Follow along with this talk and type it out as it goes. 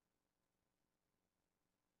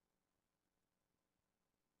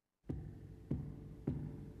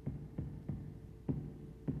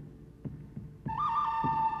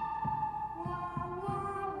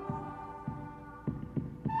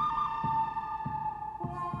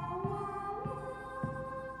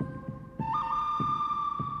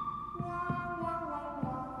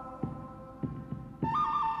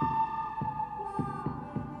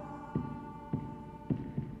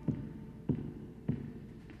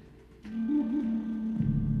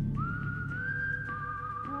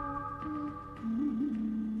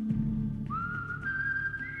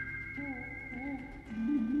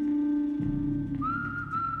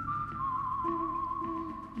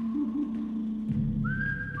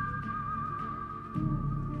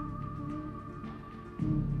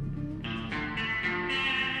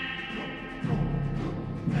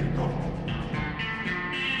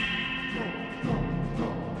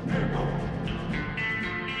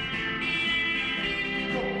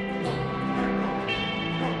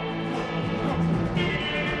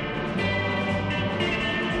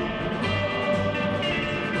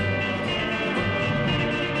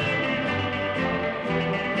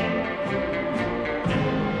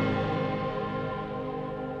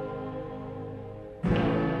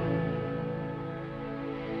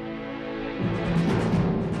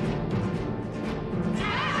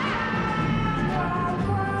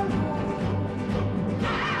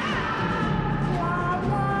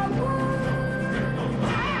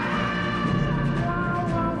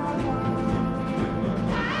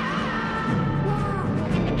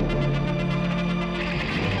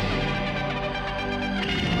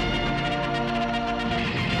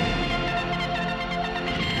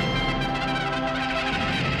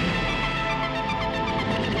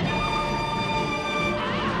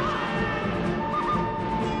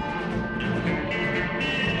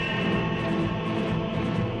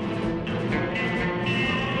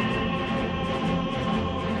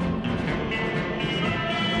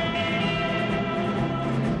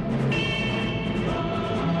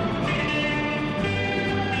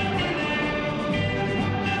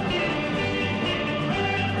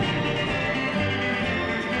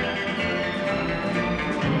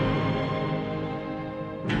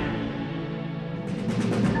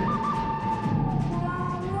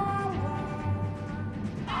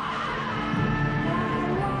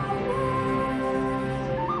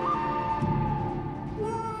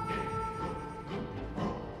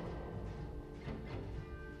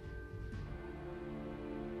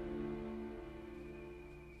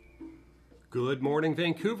Good morning,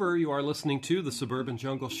 Vancouver. You are listening to the Suburban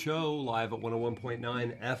Jungle Show live at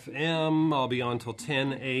 101.9 FM. I'll be on till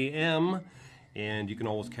 10 a.m. And you can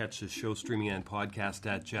always catch the show streaming and podcast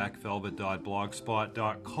at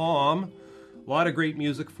jackvelvet.blogspot.com. A lot of great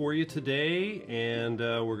music for you today, and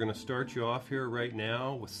we're going to start you off here right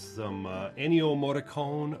now with some Ennio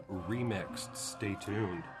Morricone remixed. Stay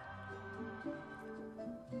tuned.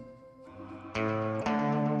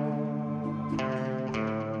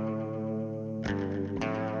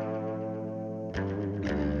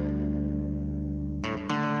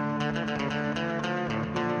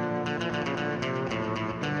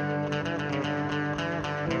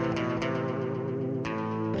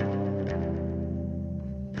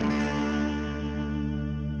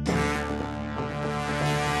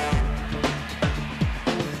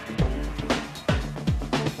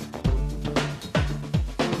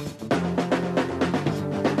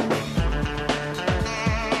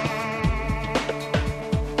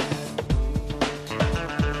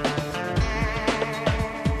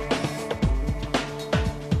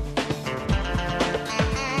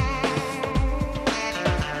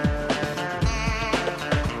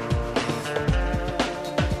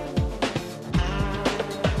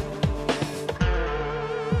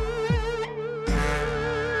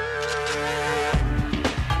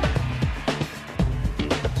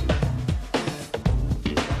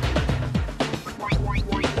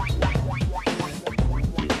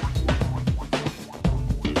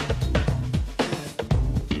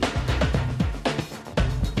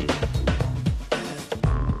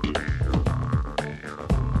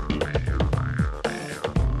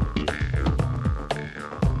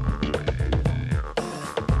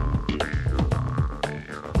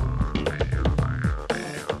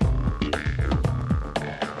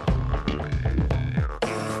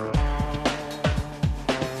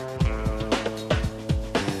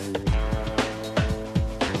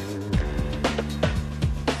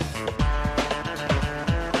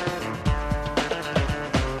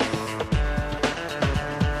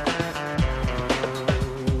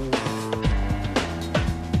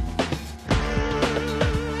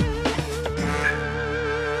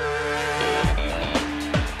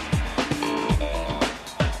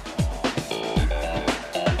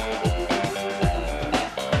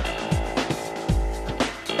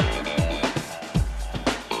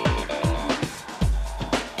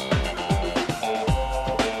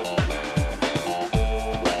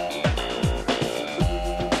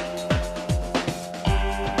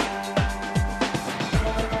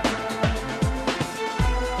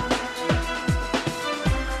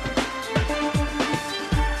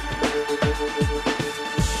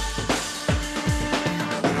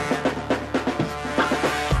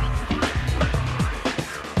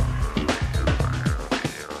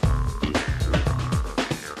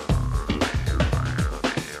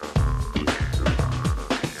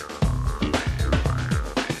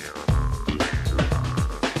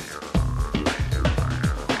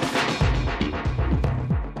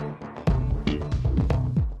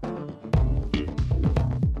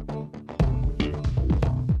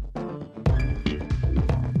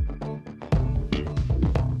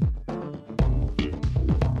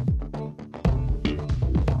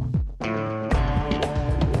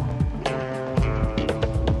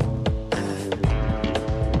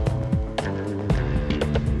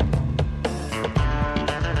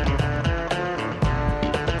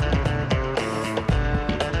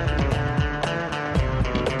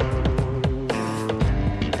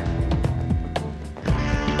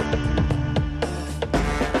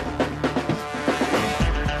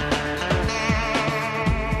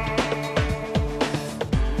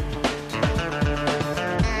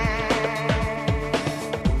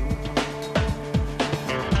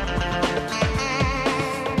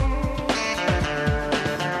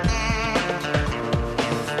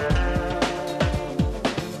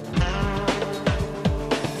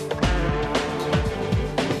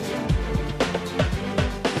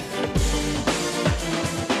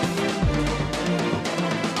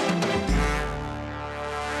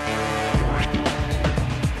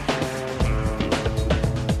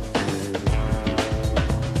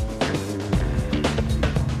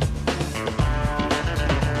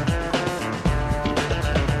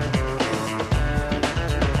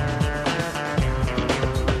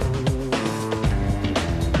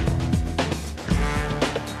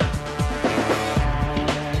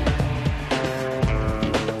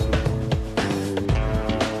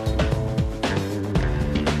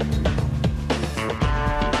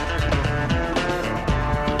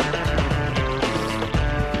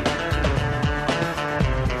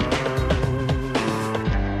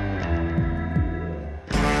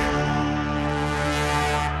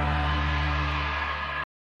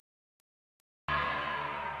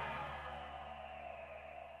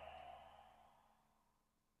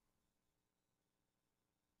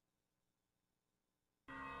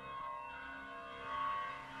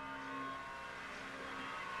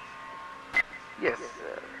 Yes,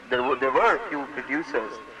 there were a few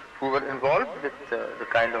producers who were involved with the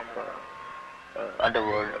kind of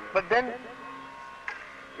underworld. But then,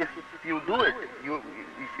 if you do it,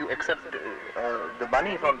 if you accept the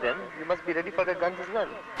money from them, you must be ready for the guns as well.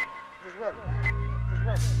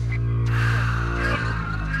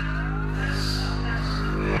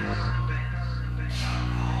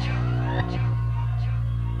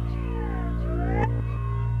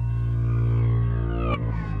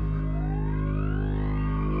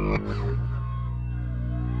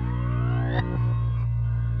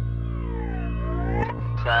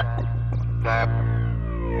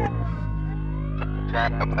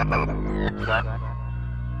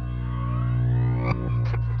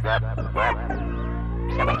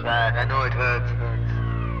 I know it hurts.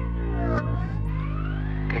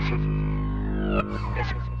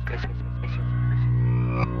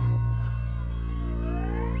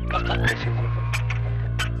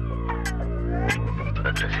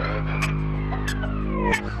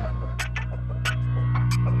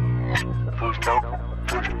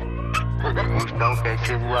 पूछता हूँ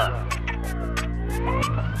कैसे हुआ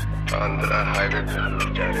Andhra highway पे हम लोग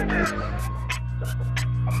जा रहे थे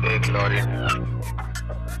एक लॉरी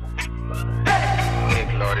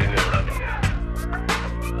ने उड़ा दिया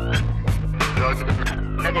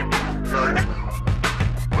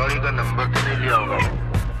लॉरी का नंबर तो नहीं लिया होगा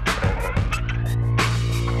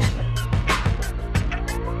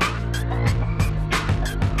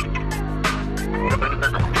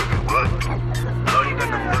लॉरी का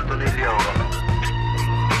नंबर तो नहीं लिया होगा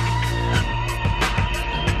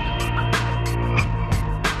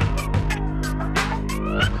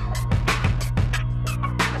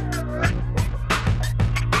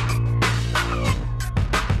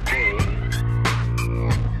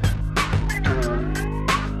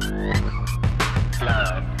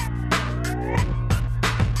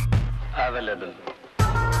available.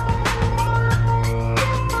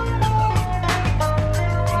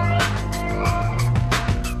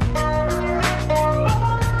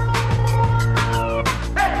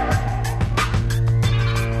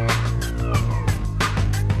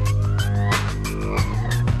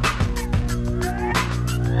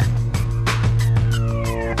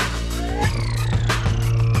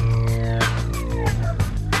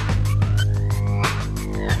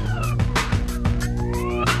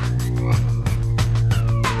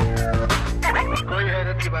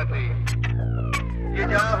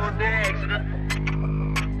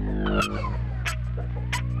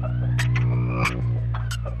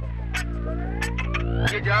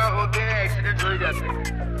 ये जहाँ होते हैं एक्सीडेंट हो ही जाते हैं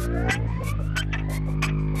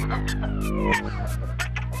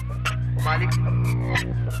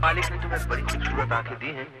मालिक ने तुम्हें बड़ी खूबसूरत आंखें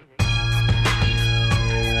दी हैं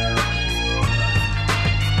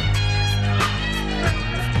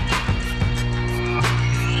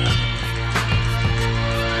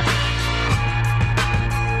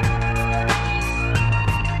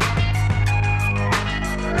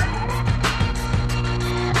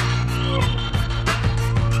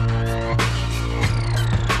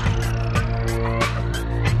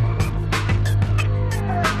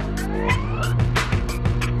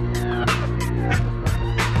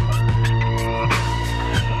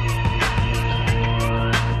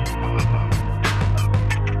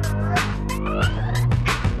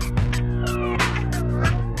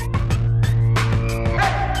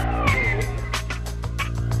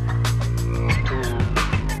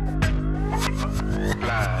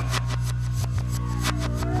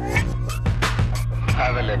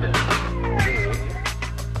available.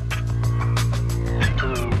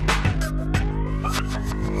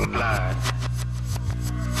 Plan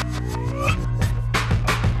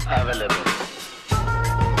available.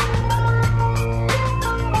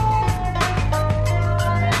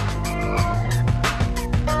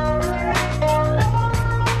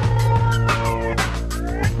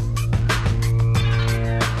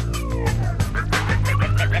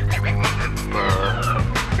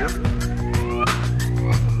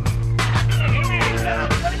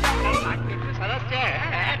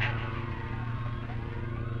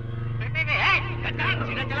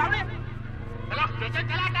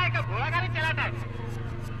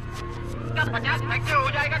 हो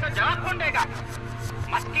जाएगा तो जवाब कौन देगा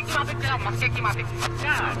मस्के की माफी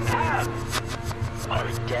I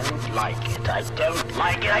don't like it. I don't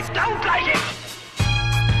like it. I don't like it.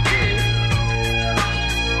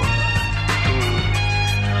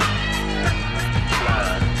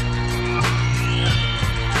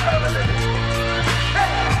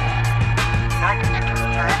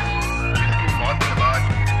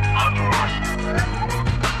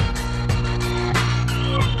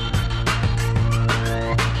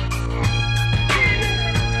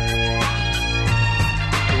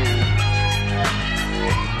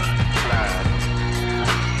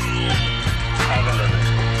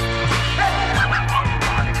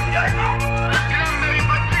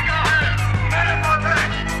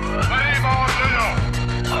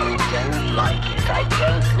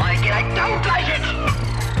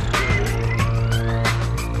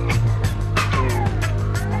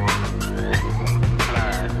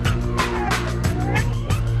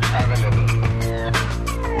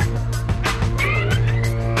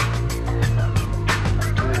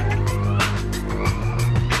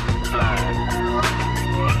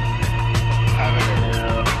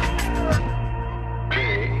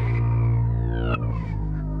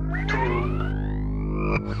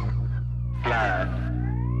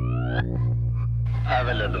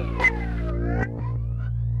 available.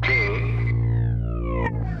 Day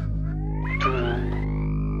 2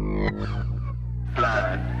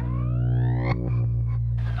 plan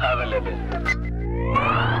available.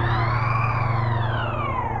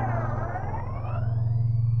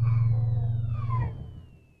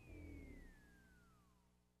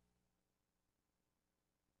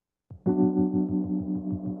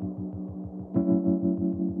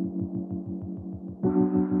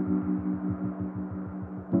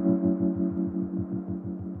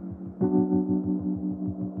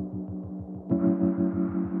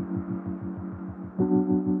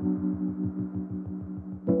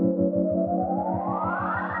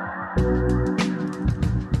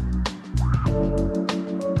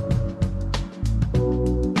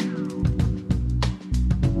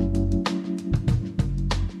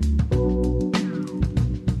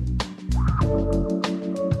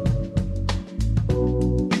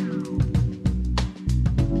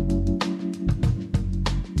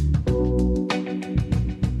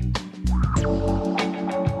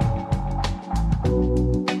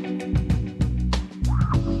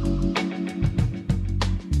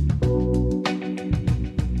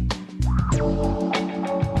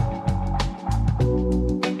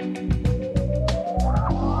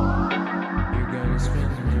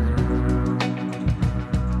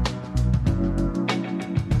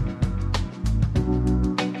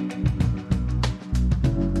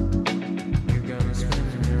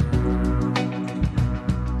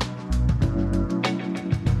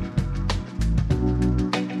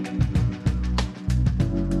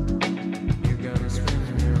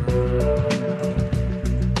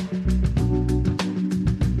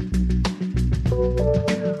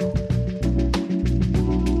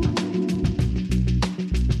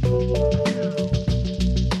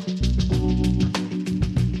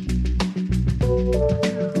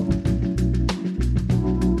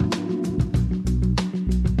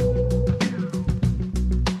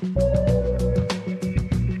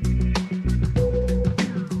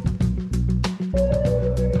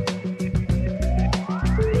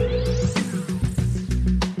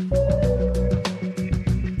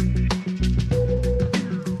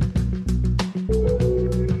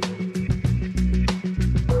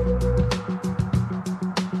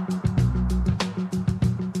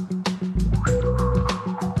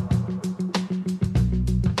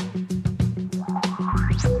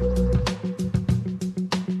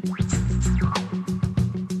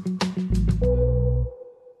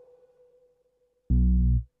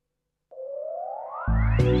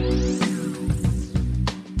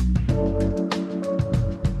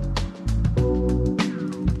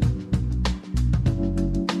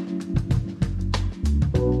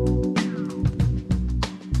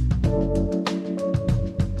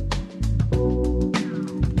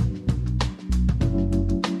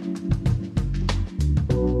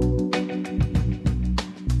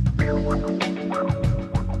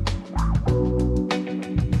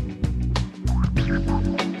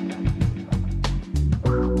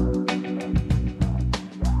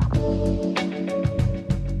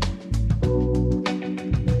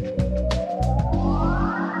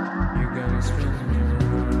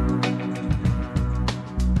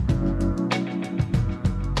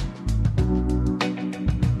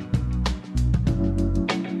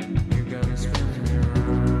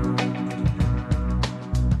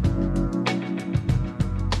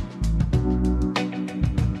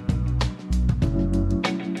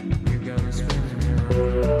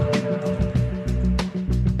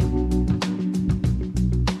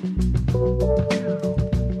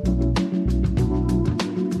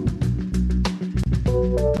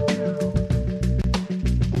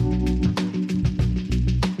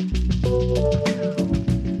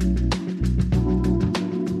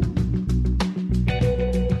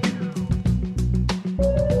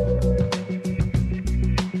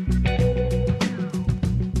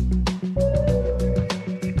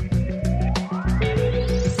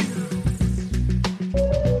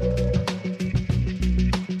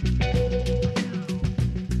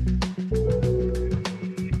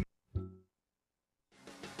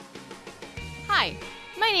 Hi,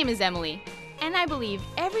 my name is Emily, and I believe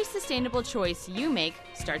every sustainable choice you make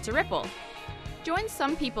starts a ripple. Join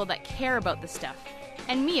some people that care about the stuff,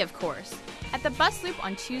 and me, of course, at the bus loop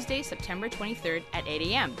on Tuesday, September 23rd at 8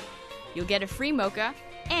 a.m. You'll get a free mocha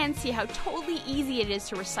and see how totally easy it is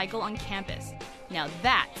to recycle on campus. Now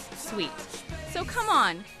that's sweet. So come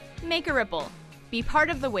on, make a ripple, be part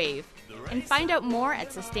of the wave, and find out more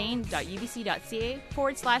at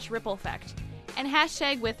sustain.ubc.ca/ripple effect and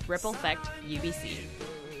hashtag with Ripple Effect UBC.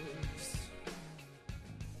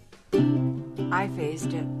 I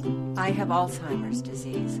faced it. I have Alzheimer's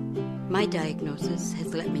disease. My diagnosis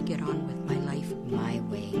has let me get on with my life my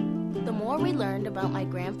way. The more we learned about my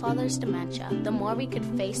grandfather's dementia, the more we could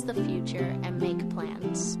face the future and make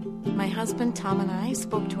plans. My husband Tom and I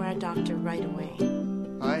spoke to our doctor right away.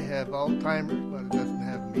 I have Alzheimer's, but it doesn't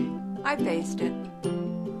have me. I faced it.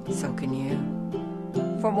 So can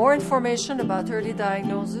you. For more information about early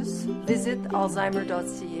diagnosis, visit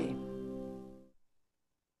alzheimer.ca.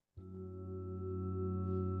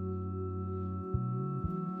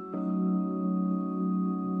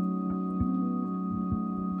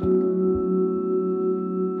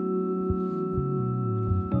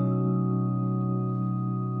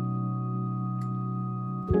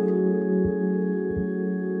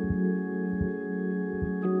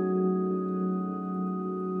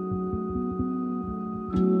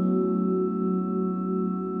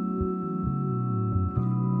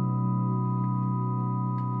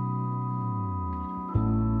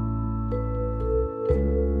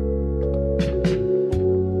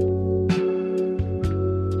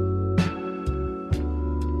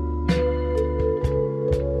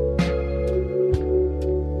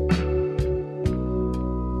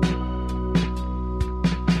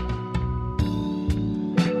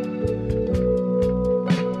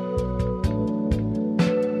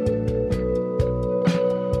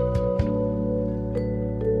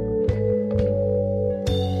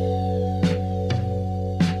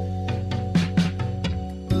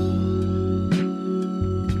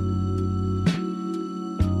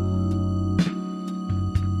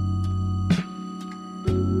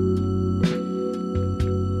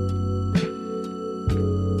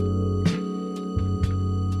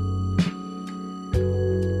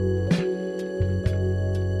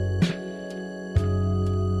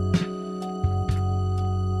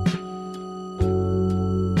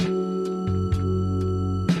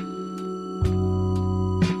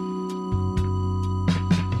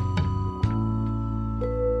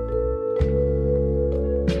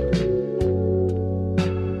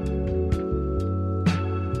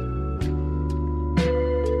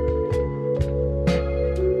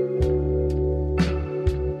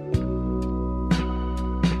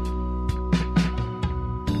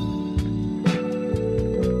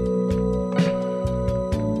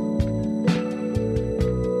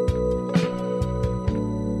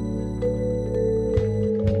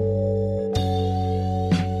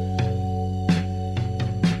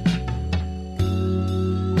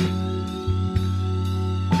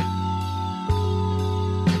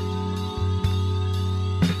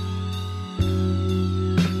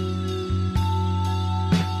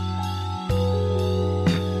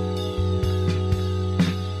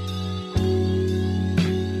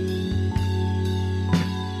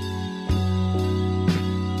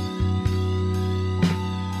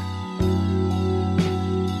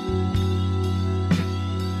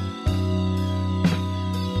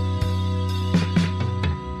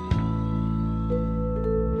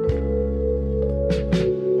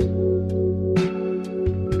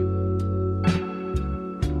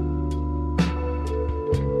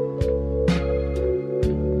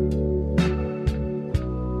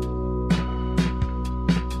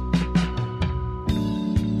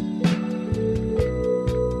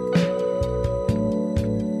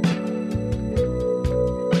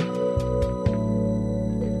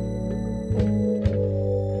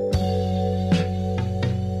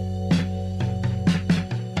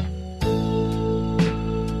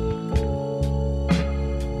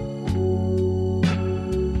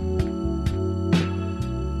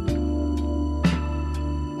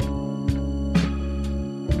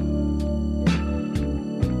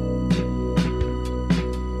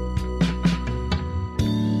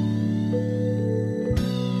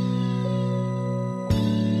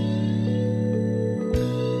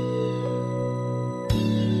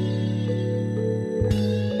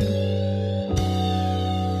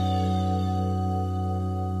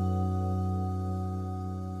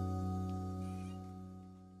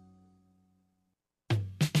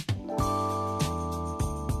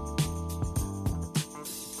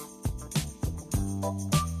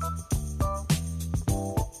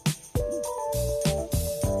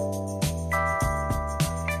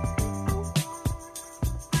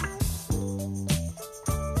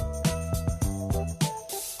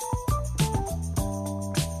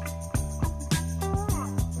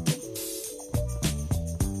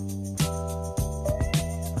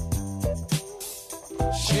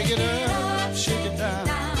 Shake it up, shake it down.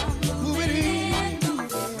 Move it in, move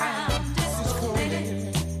it around. This is Cody.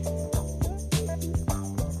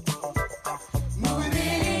 Move it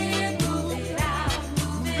in, move it out.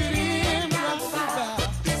 Move it in, rock it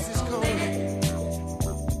out. This is Cody.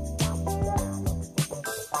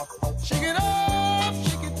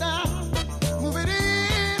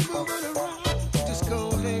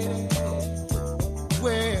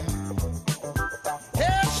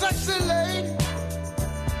 sexy lady.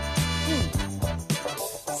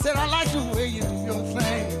 Said I like the way you do your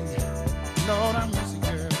thing. Lord, I miss you,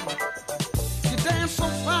 girl. You dance so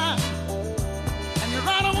fine, and you're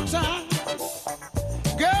right on time.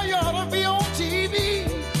 Girl, you ought to be on TV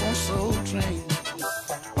on Soul Train.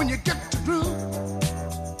 When you get to groove,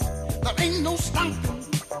 there ain't no stopping.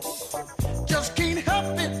 Just can't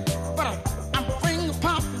help it, but I'm finger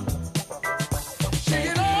popping. Shake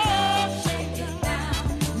it up, shake it down,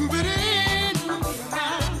 move it in, move it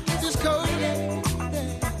around. Just go there,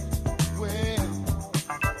 well,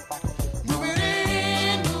 move it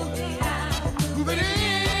in, move it out, move it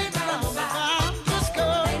in, around. Just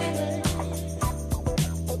go there.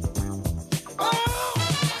 Oh,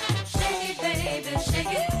 Shake it, baby,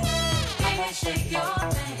 shake it. Baby, shake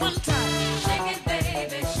your thing. one time. Shake it,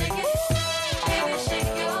 baby, shake it. Baby,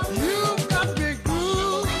 shake your thing. You got big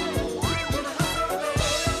groove.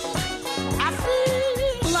 I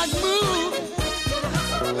feel like moving.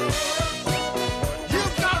 You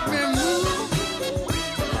got me moving.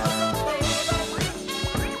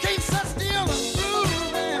 Can't sit still and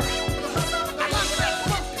grooving. I like that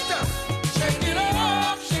funky stuff. Shake it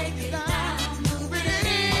up, shake it down, move it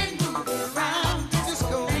in, move it around. Just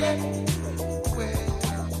go let it well.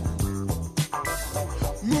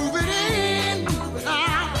 Move it in, move it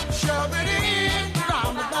out, shove it in,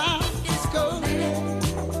 round and round. Just go let it.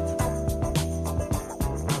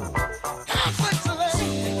 Have sexy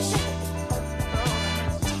lady.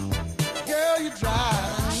 Girl, you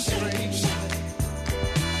drive me crazy.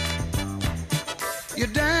 You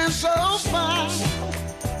dance so fine,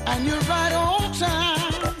 and you're right on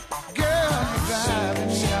time. Girl, you're driving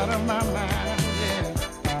me out of my mind. Yeah.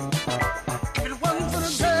 If it wasn't for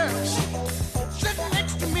the girl sitting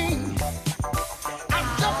next to me,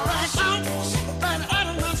 I'd jump right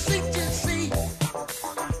out of my seat. You see,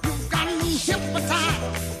 you've got me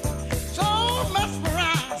hypnotized, so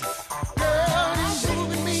mesmerized. Girl, you're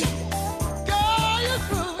grooving me. Girl, you're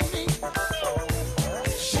grooving me.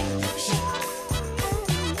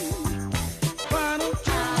 Why don't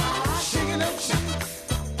you shake it up, shake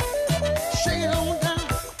it on down,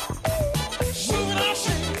 move it out,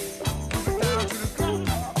 shake it, move it down to the ground.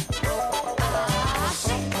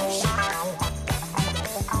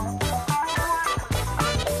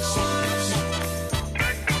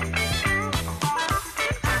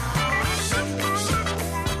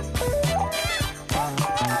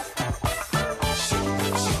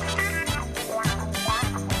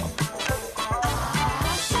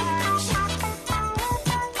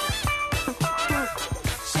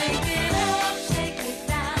 Shake it up, shake it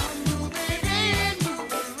down, move it in,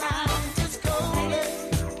 move it around. Just go let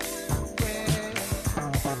it.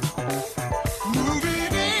 Move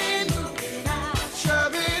it in, Move it out.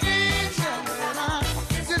 shove it in, shove it out.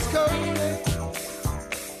 Just go there.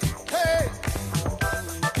 Hey,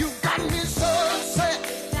 you got me so upset.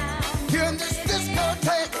 Here in this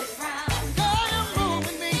discotheque. Girl, you're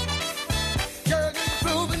moving me. Girl, you're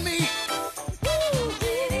grooving me. Move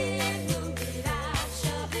it in, move it out,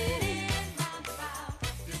 shove it in, round about.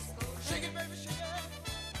 Just go Shake it, baby, shake it.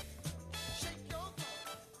 Shake your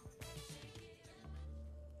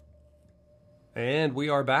And we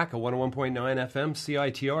are back at 101.9 FM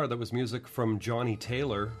CITR. That was music from Johnny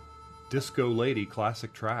Taylor, Disco Lady,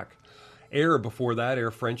 classic track. Air before that,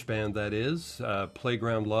 Air French band that is.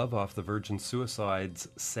 Playground Love off the Virgin Suicides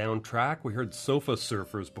soundtrack. We heard Sofa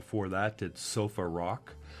Surfers before that, did Sofa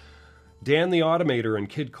Rock. Dan the Automator and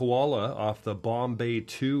Kid Koala off the Bombay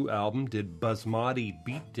 2 album did Basmati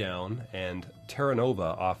Beatdown, and Terra Nova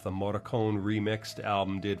off the Morricone remixed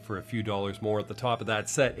album did For a Few Dollars More at the top of that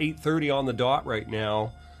set. 8:30 on the dot right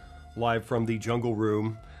now, live from the Jungle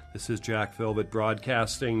Room. This is Jack Velvet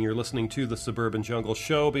broadcasting. You're listening to the Suburban Jungle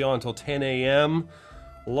Show. Be on until 10 a.m.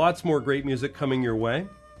 Lots more great music coming your way.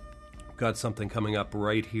 Got something coming up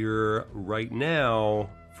right here, right now,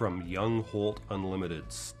 from Young Holt Unlimited.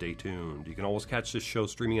 Stay tuned. You can always catch this show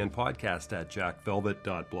streaming and podcast at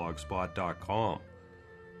jackvelvet.blogspot.com.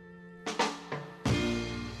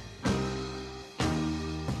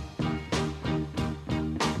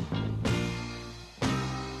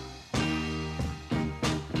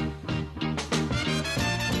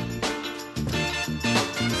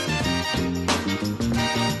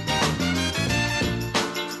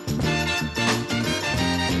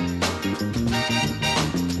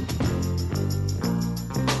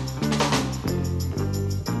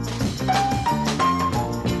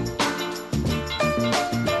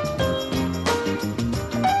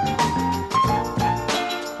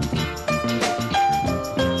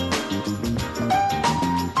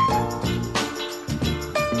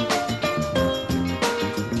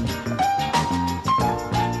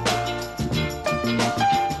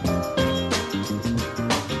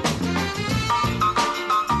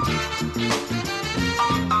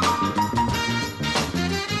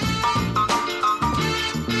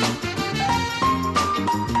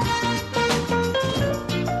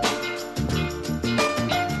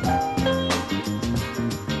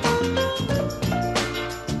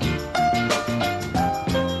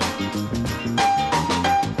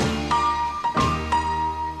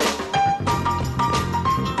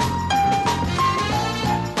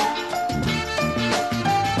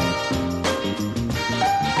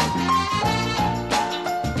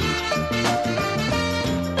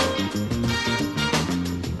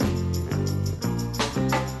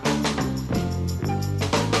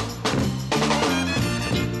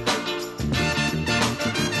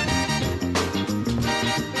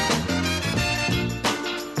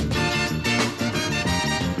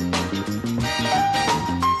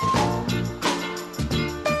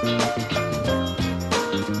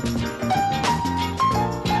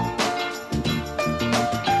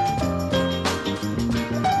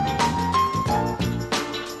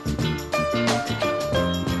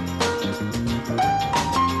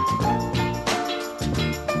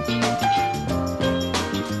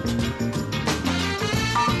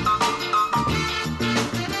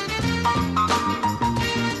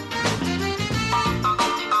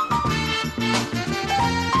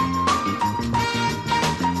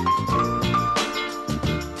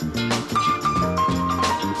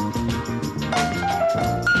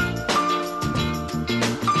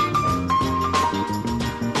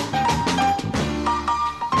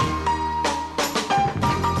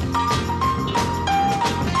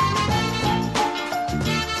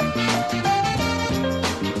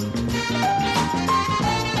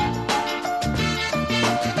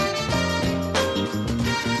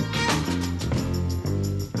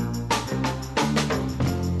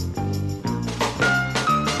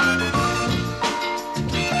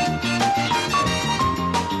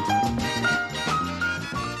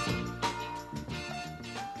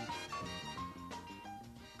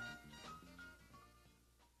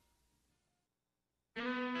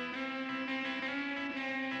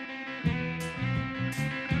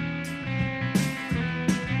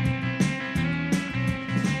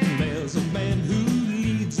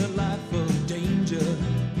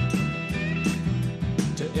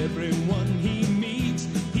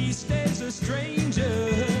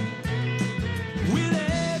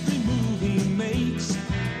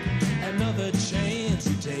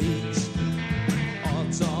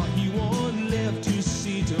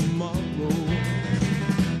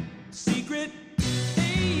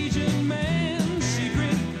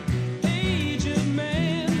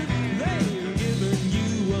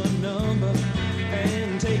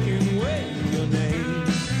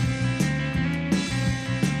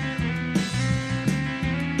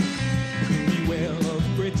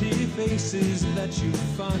 places that you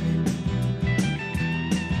find.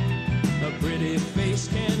 A pretty face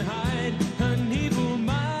can hide an evil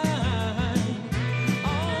mind.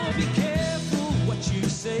 Oh, be careful what you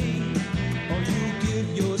say, or you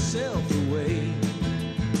give yourself away.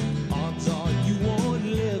 Odds are you won't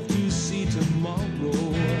live to see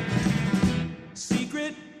tomorrow.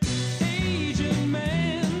 Secret agent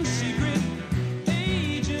man, secret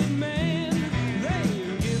agent man,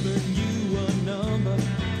 they've given you a number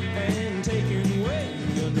and taken away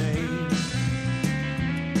your name.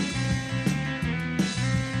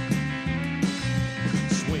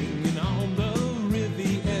 Swinging on the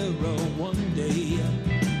Riviera one day,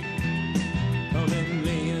 then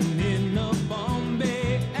laying in a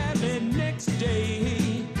Bombay alley next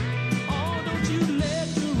day. Oh, don't you let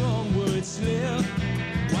the wrong words slip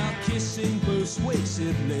while kissing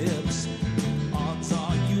persuasive lips. Odds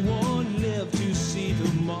are you won't live to see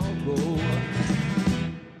tomorrow.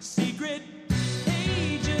 Secret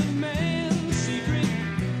agent man, secret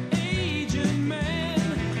agent man,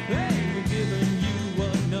 they've given you a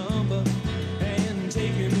number and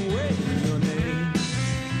taken away your name.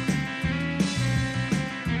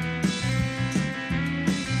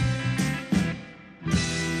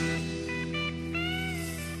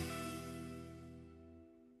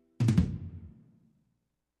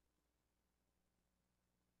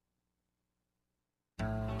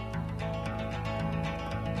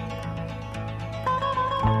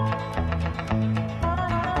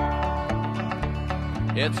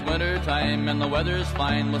 It's winter time and the weather's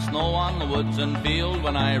fine, with snow on the woods and field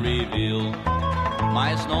when I reveal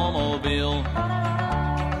my snowmobile.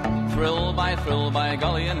 Thrill by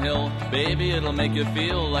gully and hill, baby, it'll make you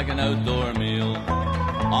feel like an outdoor meal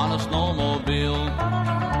on a snowmobile.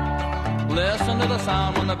 Listen to the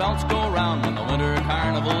sound when the belts go round, when the winter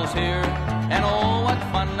carnival's here. And oh, what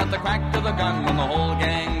fun at the crack of the gun when the whole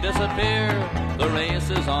gang disappear. The race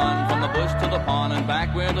is on from the bush to the pond and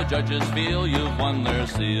back where the judges feel you've won their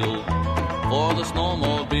seal. For the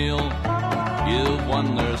snowmobile, you've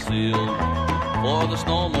won their seal. For the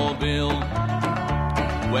snowmobile,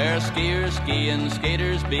 where skiers ski and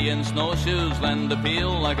skaters be in snowshoes lend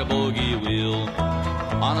appeal like a bogey wheel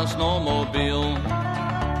on a snowmobile.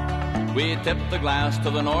 We tip the glass to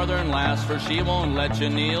the northern lass, for she won't let you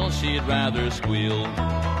kneel, she'd rather squeal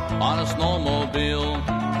on a snowmobile.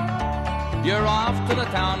 You're off to the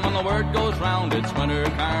town when the word goes round, it's winter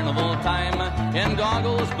carnival time. In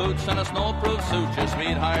goggles, boots, and a snowproof suit, your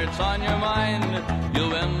sweetheart's on your mind. You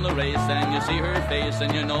win the race and you see her face,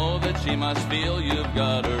 and you know that she must feel you've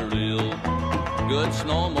got a real good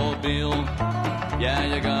snowmobile. Yeah,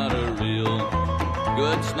 you got a real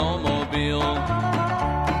good snowmobile.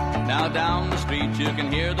 Now down the street you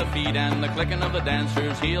can hear the feet and the clicking of the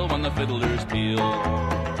dancer's heel when the fiddlers peel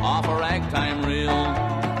off a ragtime reel.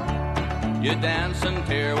 You dance and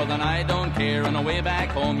tear with an I don't care, and away back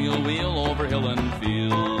home you'll wheel over hill and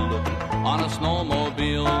field on a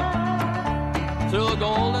snowmobile. Through a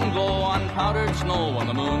golden glow on powdered snow when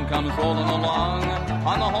the moon comes rolling along.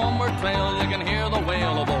 On the homeward trail you can hear the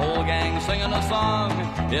wail of the whole gang singing a song.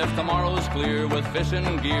 If tomorrow's clear with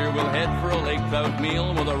fishing gear, we'll head for a lake trout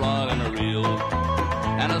meal with a rod and a reel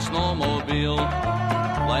and a snowmobile.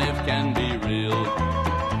 Life can be real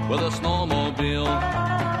with a snowmobile.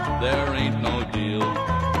 There ain't no deal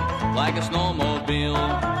like a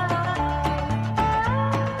snowmobile.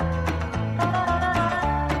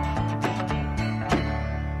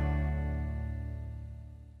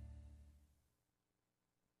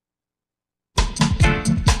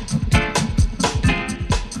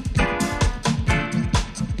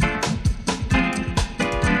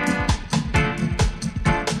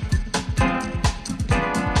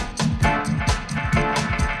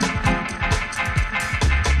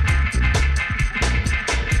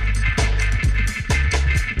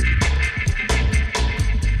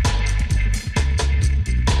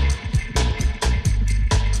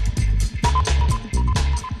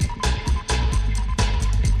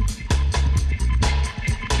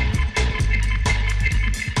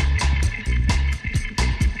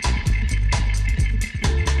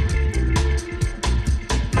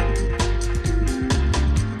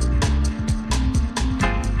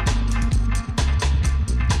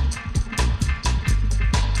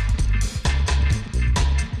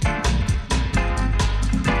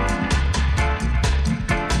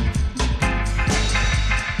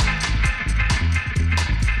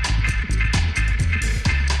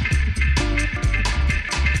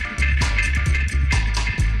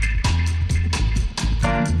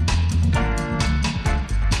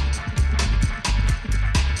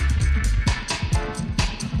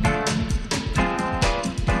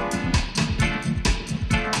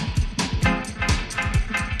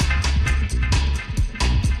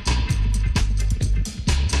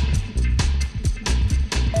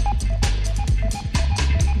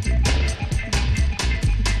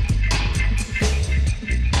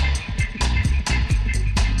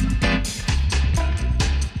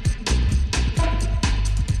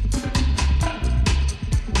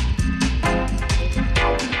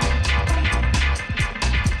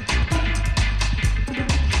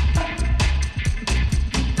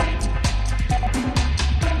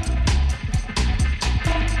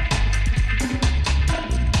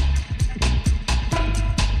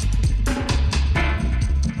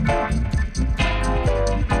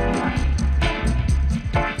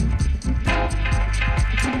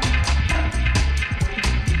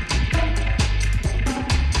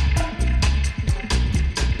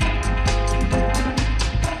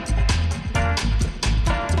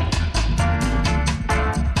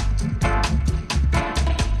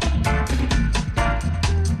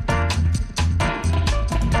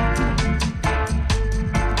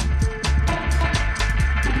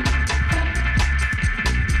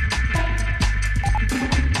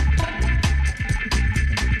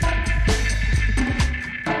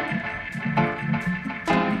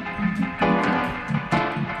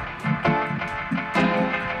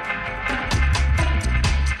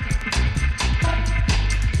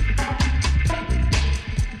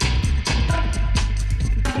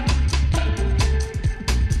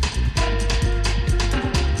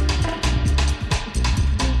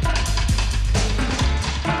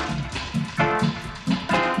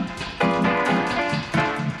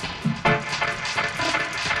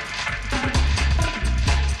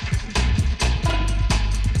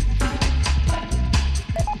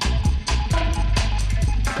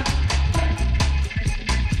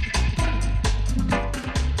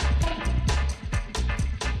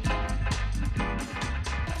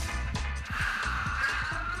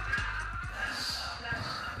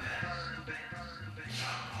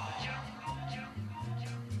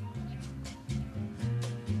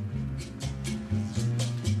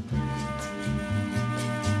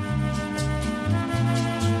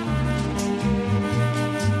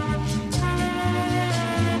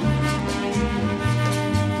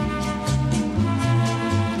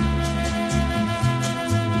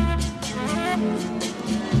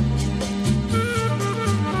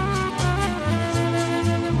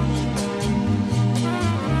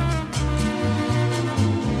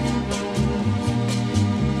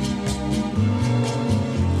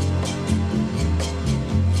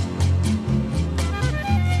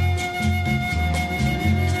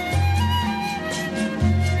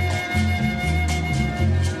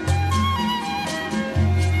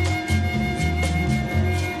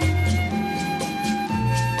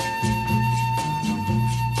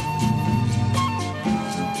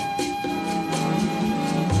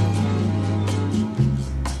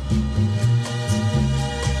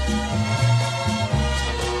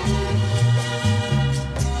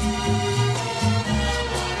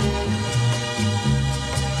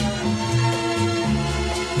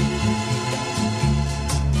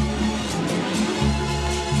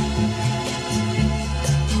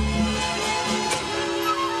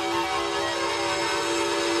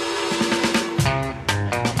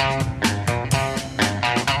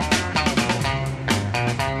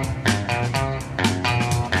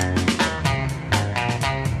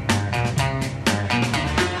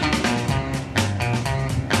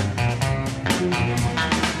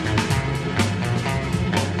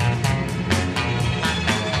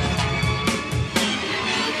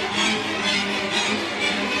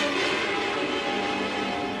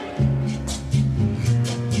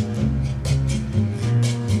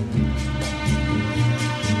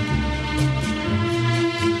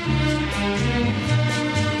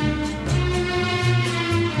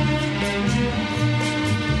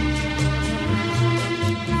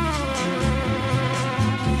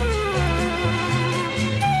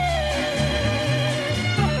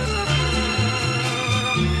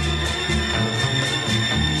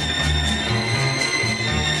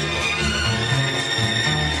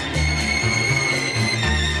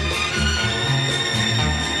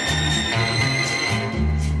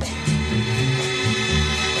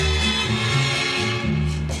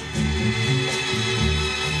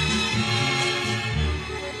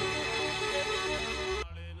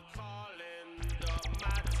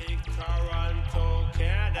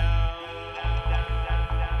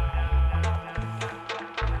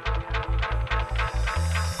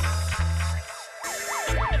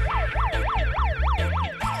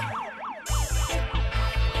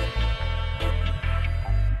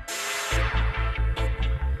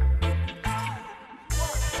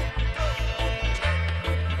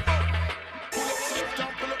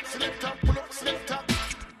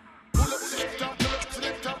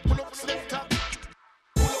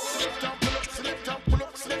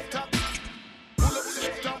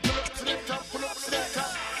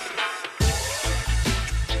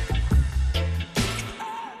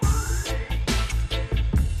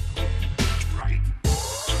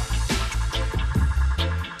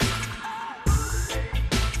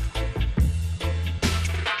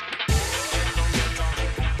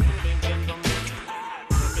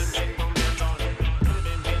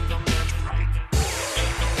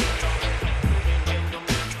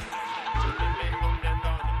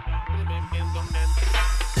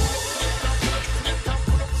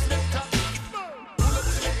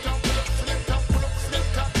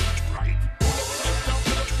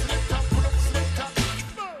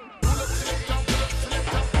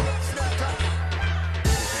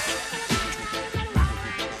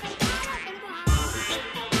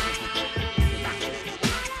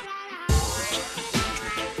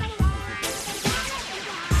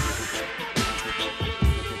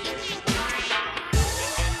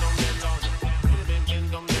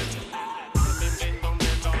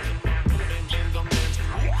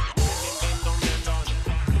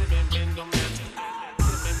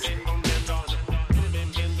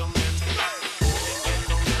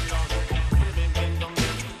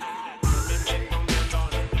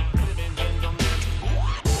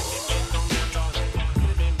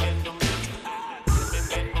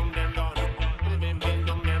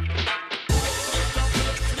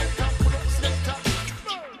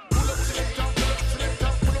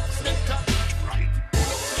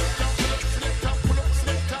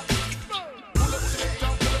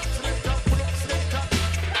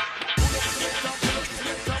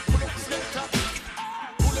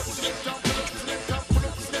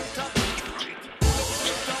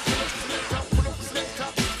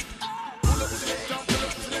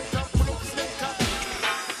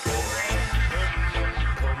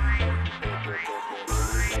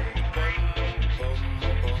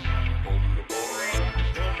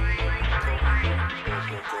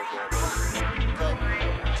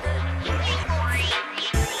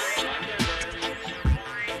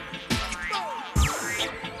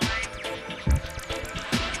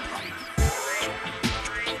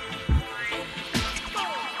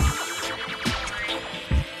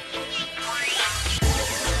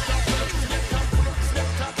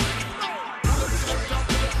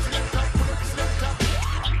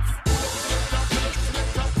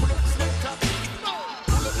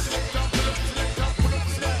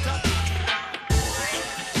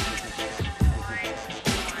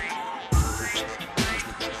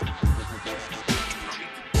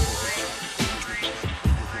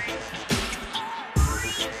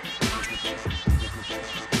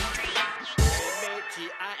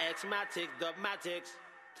 Matic, Dubmatics,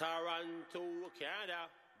 Toronto, Canada,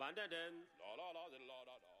 Bandaden, la la la la la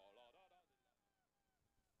la.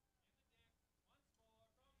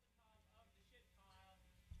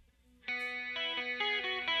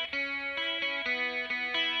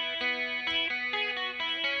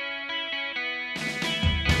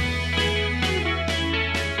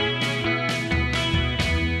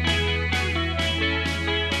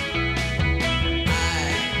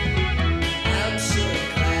 I'm so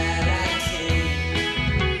glad I came.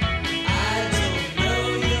 I don't know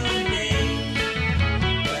your name,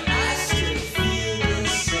 but I still feel the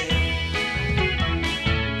same.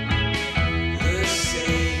 The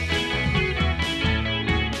same.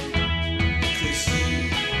 'Cause you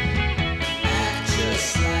act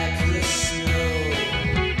just like the snow.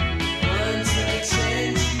 One touch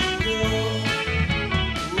and you go.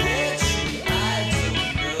 Where to, I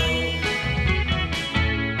don't know.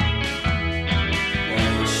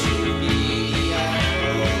 Won't you be the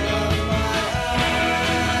apple of my eye?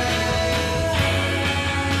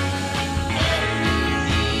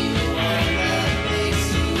 The one that makes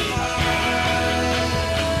you high.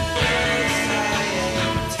 Yes, I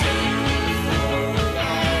am. Take me for a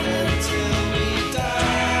ride until we die.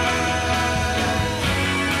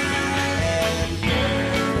 And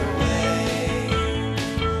burn away.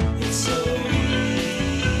 It's so easy.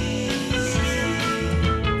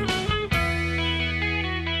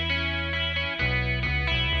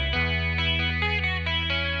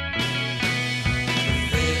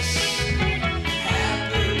 This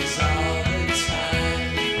happens all the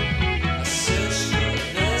time. I search for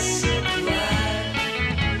the sublime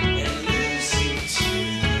and lose you to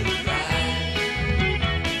the rhyme.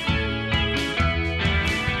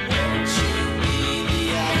 Won't you be the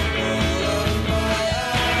apple of my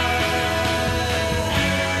eye?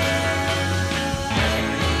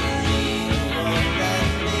 The one that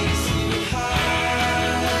makes you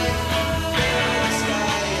high. Yes, I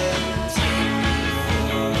am. Take me for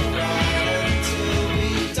a ride until we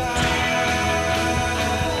die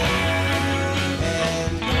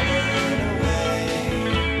and burn away.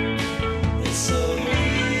 It's so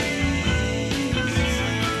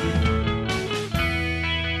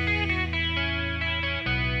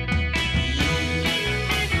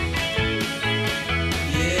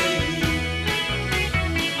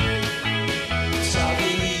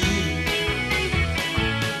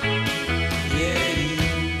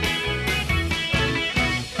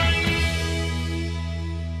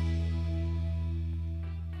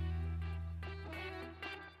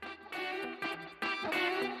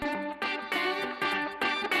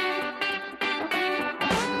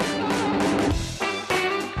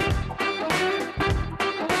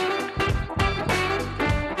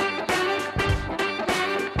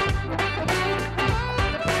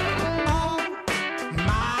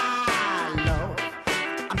my love.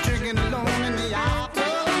 I'm drinking alone in the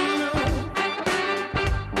afternoon.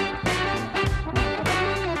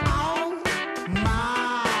 Oh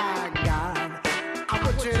my God, I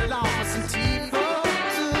would trade it all for some tea for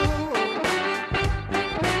two.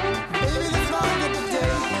 Baby, let's forget the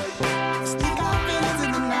day, sneak our feelings in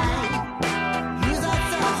the night, lose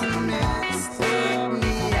ourselves in the mist, take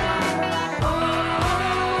me out right.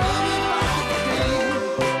 Baby,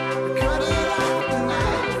 cut it off with the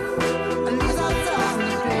knife and lose ourselves in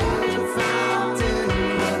the pale fountain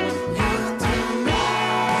of you tonight.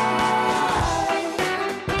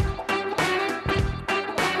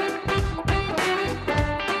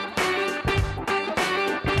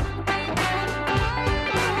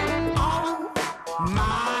 Oh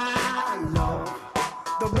my love,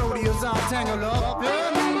 the rodeos are tangled up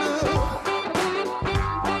in blue.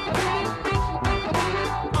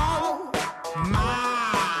 Oh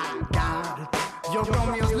my God, your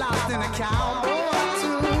Romeo's lost in a cowboy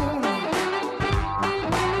tune.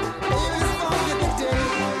 Baby, let's forget the day,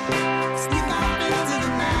 sneak out into the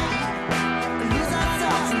night, lose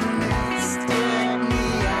ourselves in the mist, take me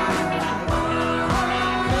out right.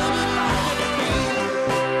 Baby, forget the pain,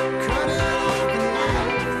 cut it off with the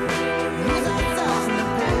knife, lose ourselves in the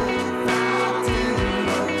pale fountain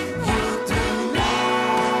of you tonight.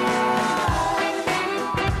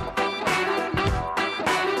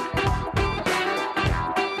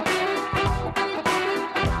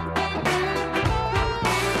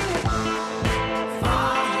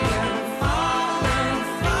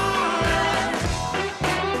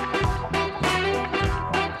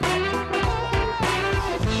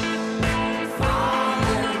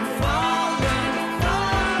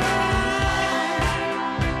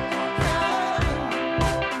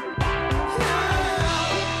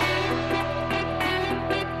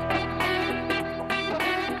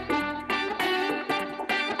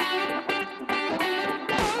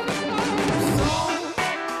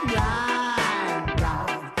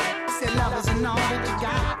 doesn't know that you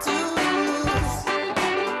got to lose.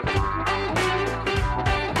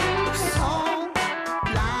 So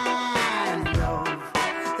blind, love.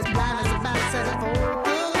 It's blind as a bat says it for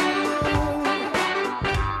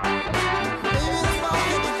baby, let's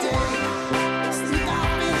forget the day. Sneak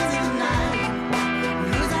off into the night.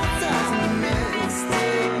 Lose ourselves in the misty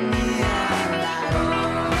neon light.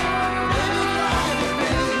 Baby, try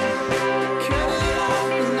everything. Cut it off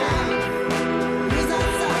tonight. Lose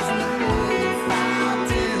ourselves in the blue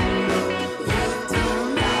fountain. You don't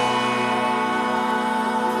know.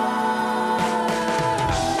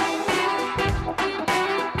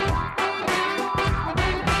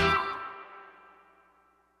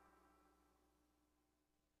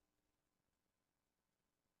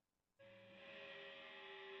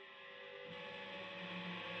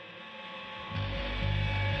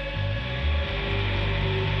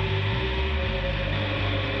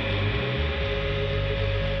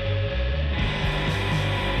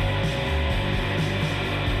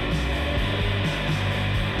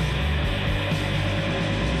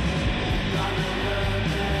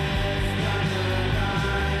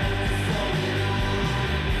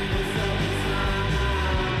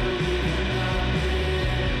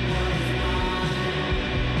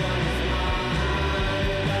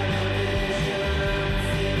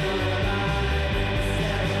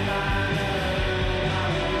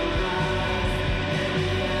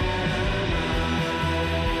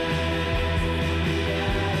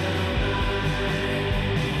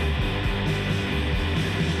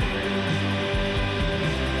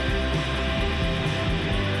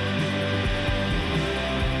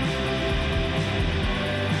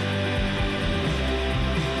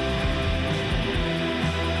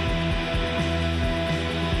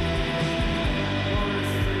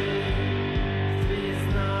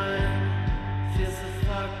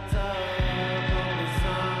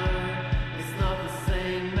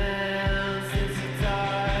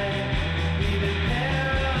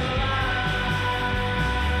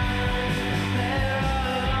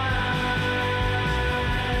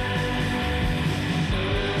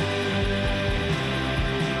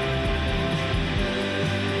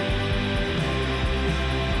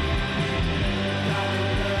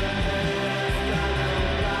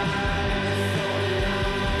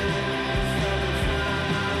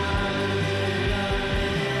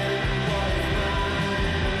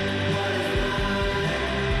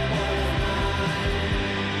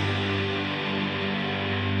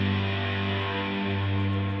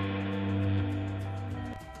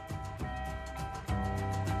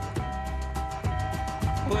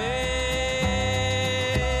 Well,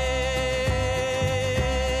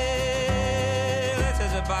 this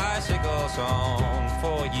is a bicycle song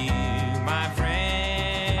for you, my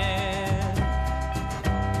friend.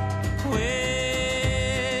 Well,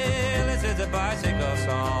 this is a bicycle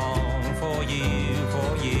song for you,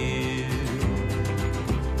 for you.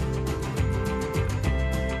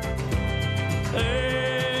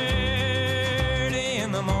 Early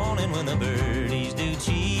in the morning when the birdies do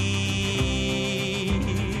cheep,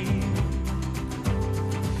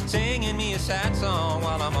 singing me a sad song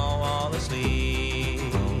while I'm all asleep.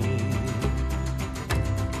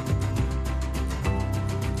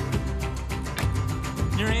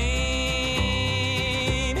 Dreaming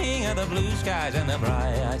of the blue skies and the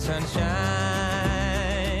bright sunshine,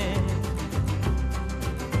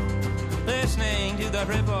 listening to the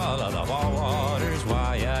ripple of the waters.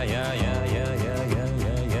 Why, yeah, yeah, yeah, yeah, yeah, yeah,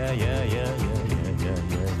 yeah, yeah, yeah, yeah.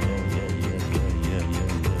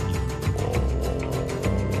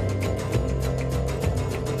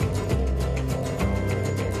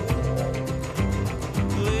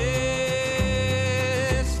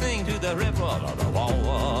 Listening to the ripple of the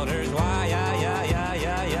waters. Why, yeah, yeah, yeah,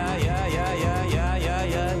 yeah, yeah, yeah, yeah, yeah, yeah,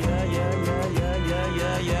 yeah, yeah,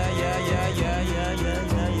 yeah, yeah, yeah,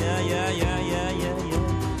 yeah, yeah, yeah,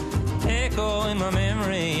 yeah. Echo in my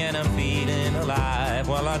memory and I'm feeling alive.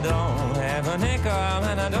 Well, I don't have a nickel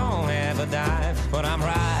and I don't have a dime, but I'm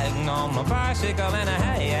riding on my bicycle and I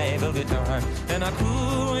have a good time. And a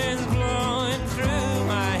cool wind's blowing through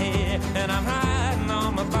my hair, and I'm riding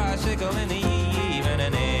on my bicycle in the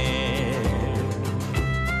evening air.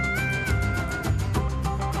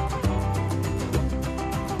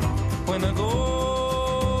 When the golden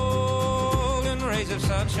rays of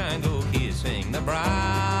sunshine go kissing the brows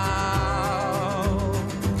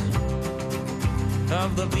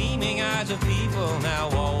of the beaming eyes of people now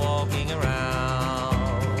walking around,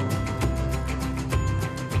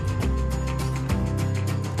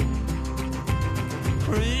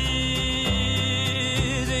 cruising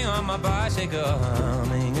on my bicycle,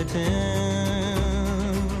 humming a tune,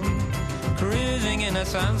 cruising in a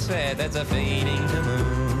sunset that's a fading to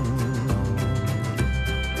moon.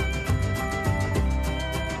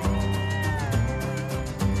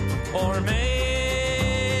 Or maybe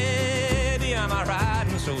I'm a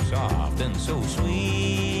riding so soft and so sweet.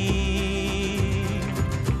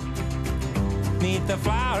 Neath the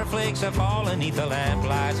flower flakes are falling, neath the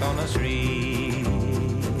lamplights on the street.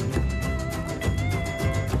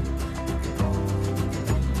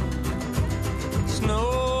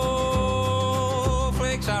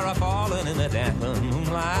 Snowflakes are a-falling in the dampened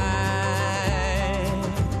moonlight,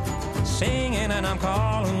 singing and I'm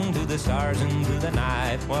calling to the stars and to the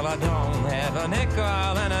night. Well, I don't have a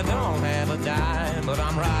nickel and I don't have a dime, but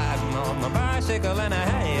I'm riding on my bicycle and I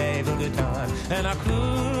have a good time. And a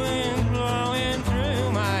cool wind blowing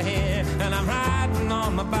through my hair, and I'm riding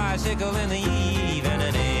on my bicycle in the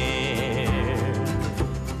evening air.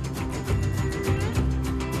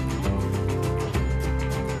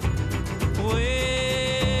 Well,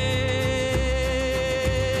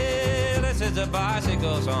 this is a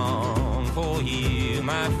bicycle song for you,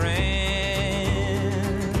 my friends.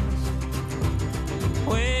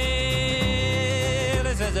 Well,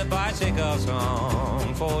 this is a bicycle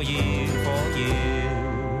song for you, for you.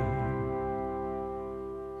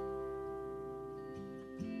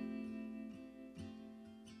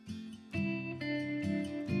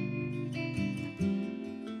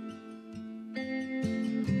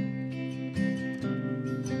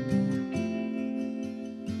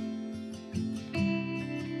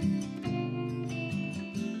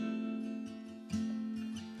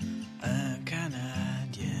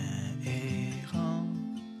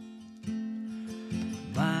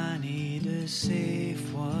 Ses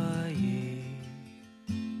foyers,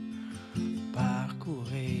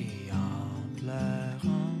 parcourait en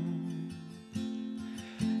pleurant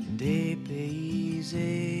des pays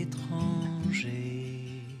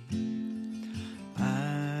étrangers.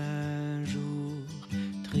 Un jour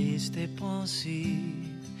triste et pensif,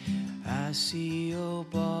 assis au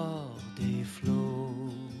bord des flots,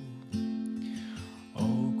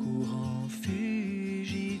 au courant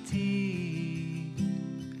fugitif,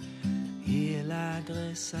 il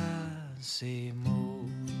adressa ces mots.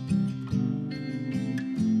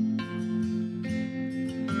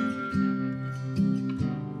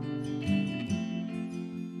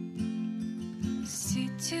 Si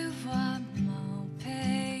tu vois mon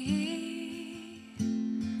pays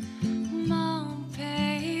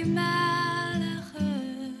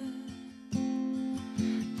malheureux,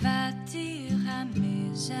 va dire à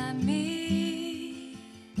mes amis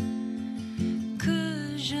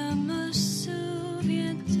que je me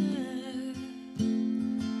souviens d'eux.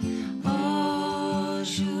 Au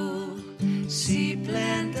jour si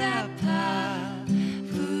plein d'appât,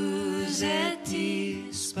 vous êtes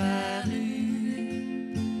disparus.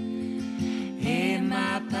 Et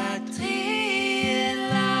ma patrie est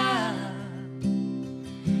là,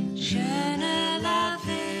 je ne la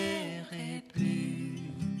verrai plus.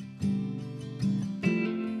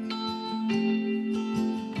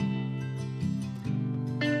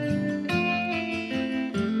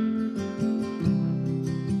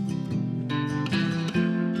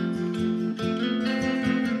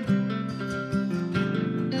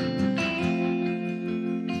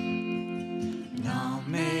 Non,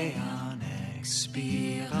 mais en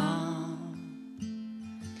expirant,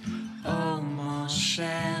 oh mon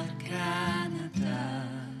cher Canada,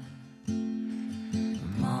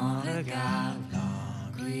 mon regard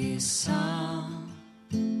languissant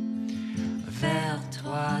vers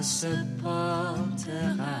toi se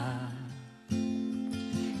portera.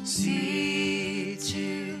 Si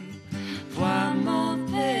tu vois mon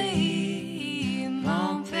pays malheureux,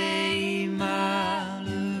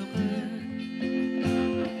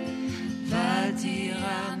 va dire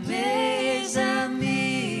à mes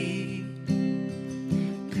amis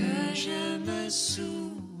que je me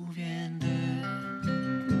souviens d'eux.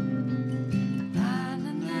 Na,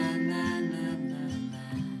 na, na, na, na, na, na.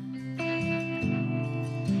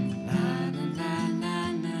 Na, na, na, na,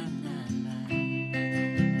 na, na, na.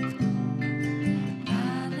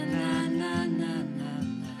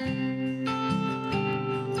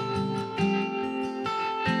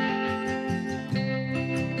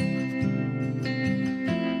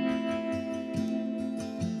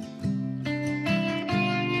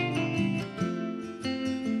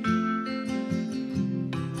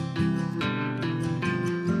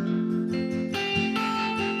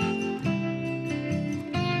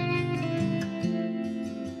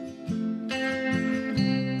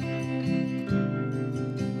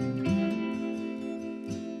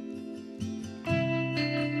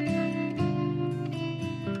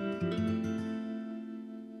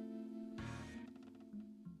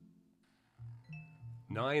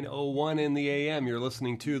 9:01 in the AM. You're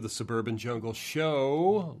listening to the Suburban Jungle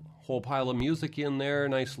Show. Whole pile of music in there.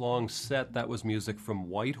 Nice long set. That was music from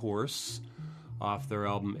Whitehorse off their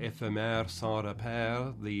album Éphémère sans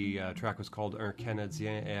repère. The track was called Un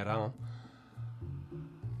Canadien errant.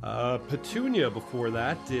 Petunia before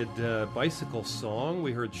that did Bicycle Song.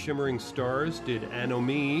 We heard Shimmering Stars did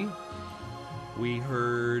Anomie. We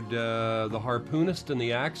heard The Harpoonist and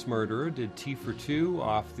the Axe Murderer did Tea for Two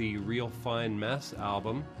off the Real Fine Mess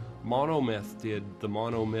album. Monomyth did the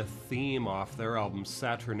Monomyth theme off their album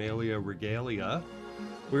Saturnalia Regalia.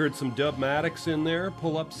 We heard some Dubmatics in there,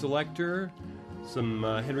 Pull Up Selector, some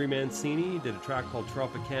Henry Mancini did a track called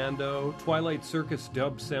Tropicando. Twilight Circus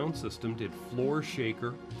Dub Sound System did Floor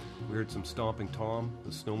Shaker. We heard some Stomping Tom,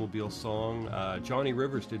 the Snowmobile song. Johnny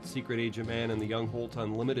Rivers did Secret Agent Man, and the Young Holt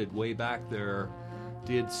Unlimited way back there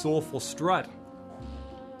did Soulful Strut.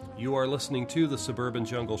 You are listening to the Suburban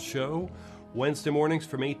Jungle Show, Wednesday mornings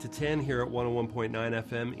from 8 to 10 here at 101.9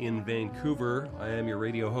 FM in Vancouver. I am your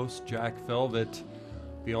radio host, Jack Velvet.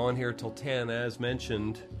 Be on here till 10, as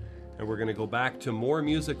mentioned. And we're going to go back to more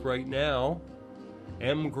music right now.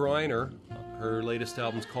 M. Greiner, her latest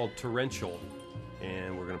album's called Torrential.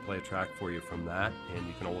 And we're going to play a track for you from that. And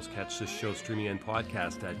you can always catch this show streaming and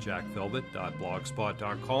podcast at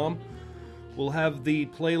jackvelvet.blogspot.com. We'll have the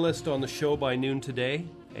playlist on the show by noon today,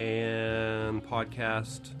 and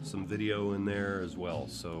podcast, some video in there as well.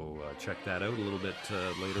 So check that out a little bit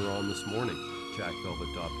later on this morning.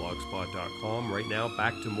 jackvelvet.blogspot.com. Right now,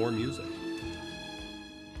 back to more music.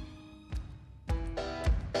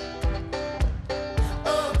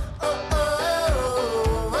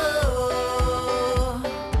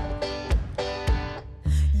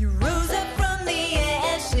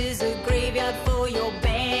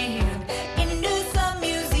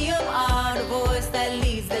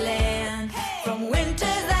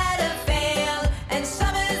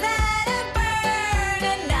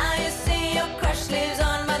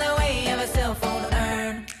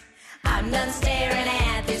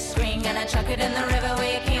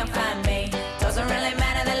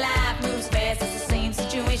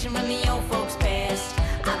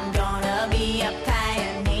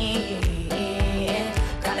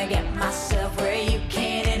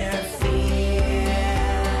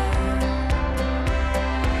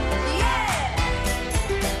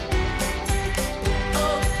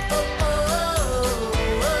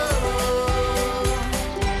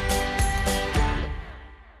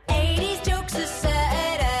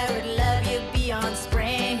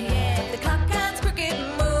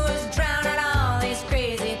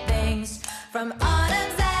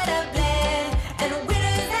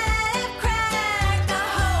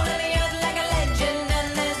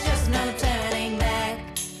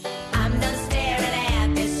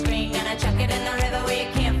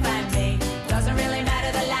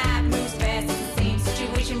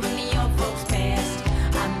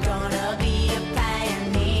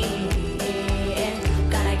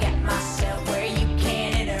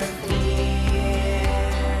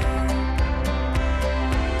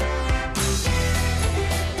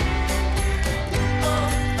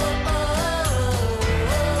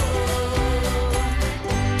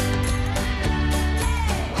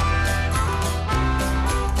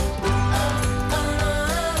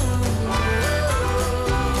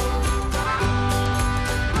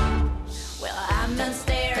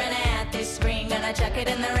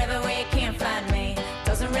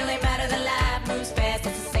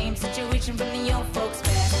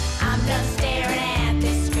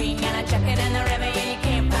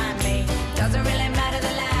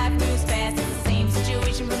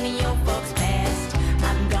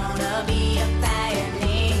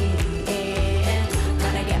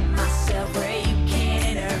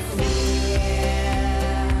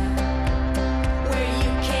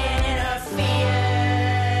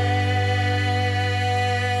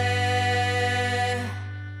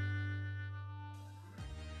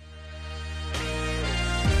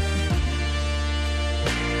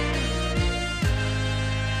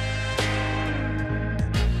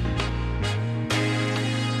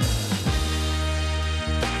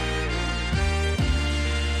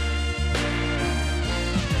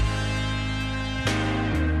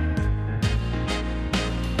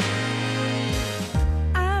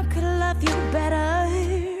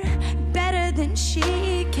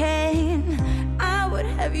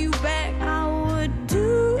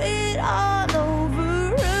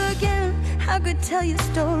 Tell you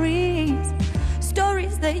stories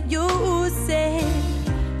that you said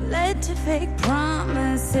led to fake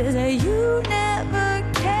promises that you never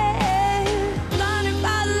cared. Blinded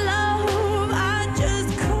by love, I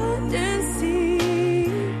just couldn't see.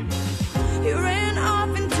 You ran off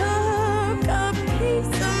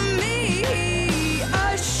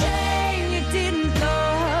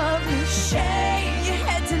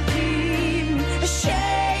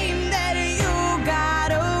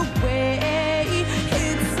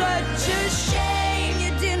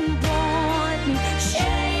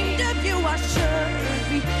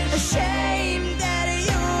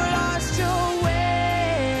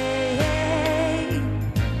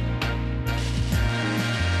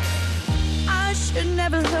should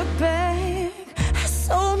never look back. I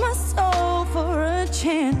sold my soul for a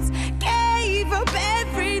chance, gave up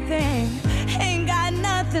everything, ain't got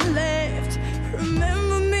nothing left.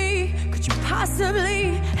 Remember me, could you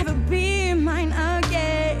possibly ever be mine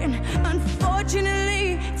again?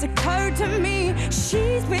 Unfortunately, it's occurred to me,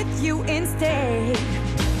 she's with you instead.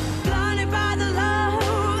 Blinded by the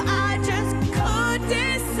love I just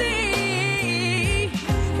couldn't see,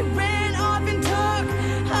 you ran off and took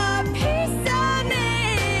a piece of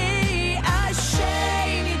me. A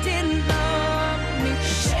shame you didn't love me,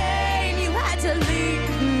 shame you had to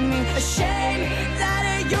leave me, a shame that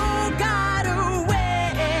you got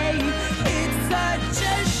away. It's such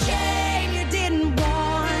a shame you didn't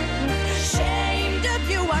want me, ashamed of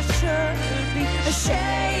you I should be,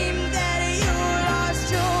 ashamed that you lost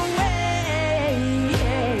your way.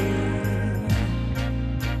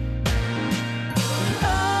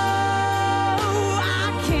 Oh,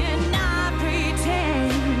 I cannot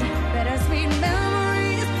pretend. Bittersweet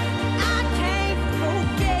memories I can't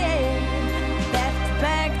forget. Left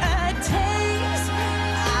back a taste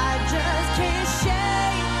I just can't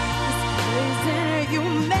shake. This prison you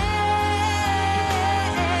made,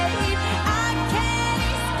 I can't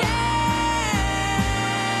escape.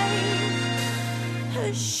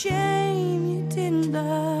 A shame you didn't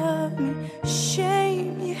love me,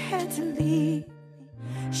 shame you had to leave,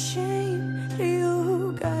 shame that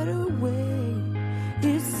you got away.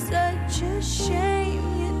 It's such a shame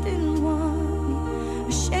you didn't want me,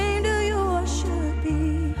 ashamed of you I should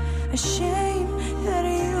be, ashamed that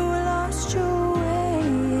you lost your way.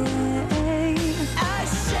 A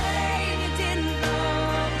shame you didn't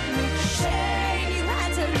love me, shame you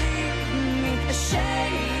had to leave me, a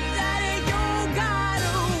shame that you got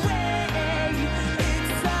away.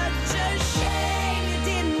 It's such a shame you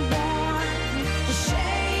didn't want me,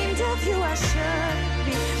 ashamed of you I should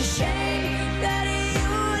be, ashamed that you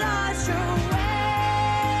lost your way.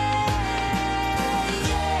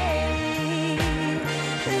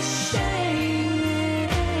 The shame,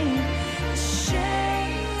 the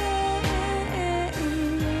shame.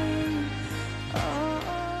 Oh,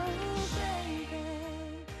 baby.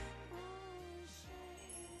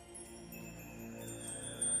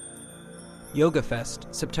 Yoga Fest,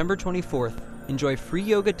 September 24th. Enjoy free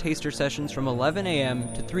yoga taster sessions from 11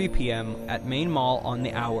 a.m. to 3 p.m. at Main Mall on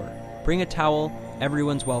the Hour. Bring a towel,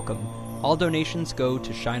 everyone's welcome. All donations go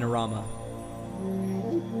to Shinerama.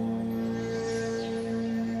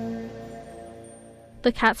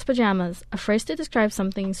 The Cat's Pajamas, a phrase to describe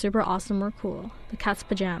something super awesome or cool. The Cat's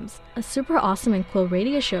Pajamas, a super awesome and cool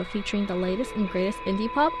radio show featuring the latest and greatest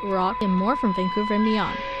indie pop, rock, and more from Vancouver and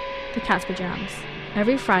beyond. The Cat's Pajamas,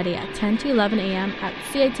 every Friday at 10 to 11 a.m. at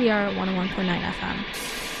CITR 101.9 FM.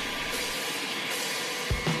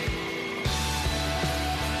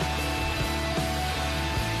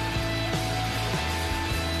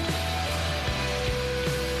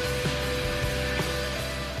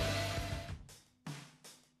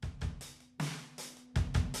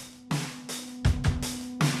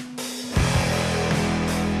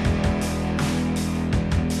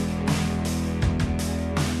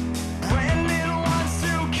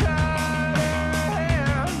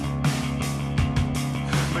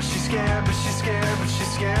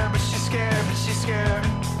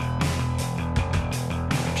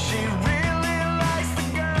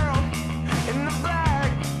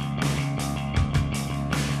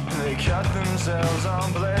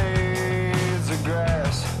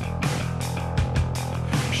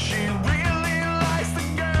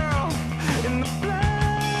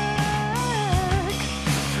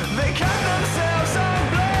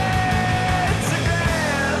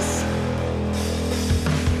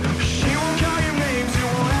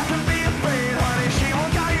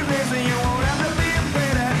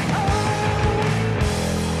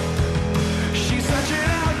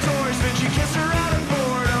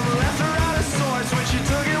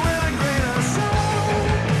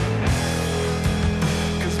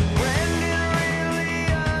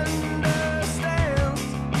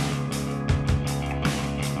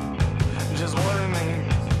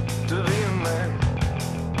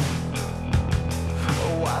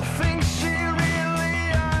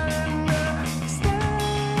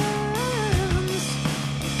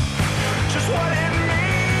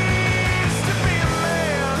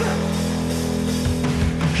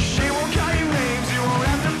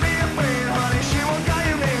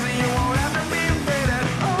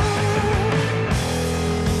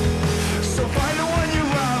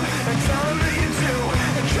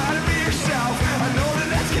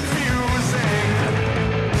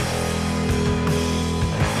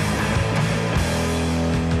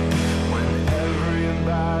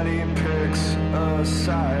 your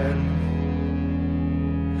side.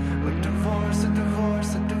 A divorce, a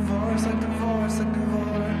divorce, a divorce, a divorce, a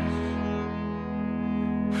divorce.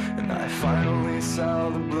 And I finally saw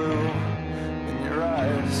the blue in your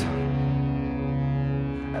eyes.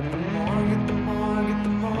 At the morgue, at the morgue, at the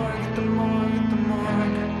morgue, at the morgue, at the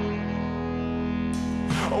morgue.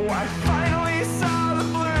 Oh, I finally saw the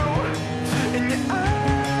blue in your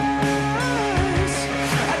eyes.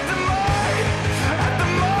 At the morgue, at the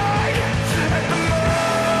morgue, at the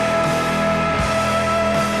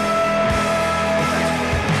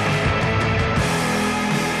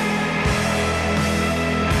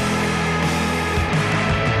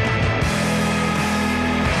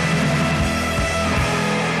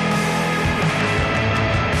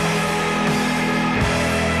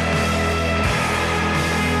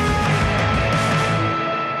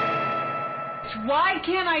Why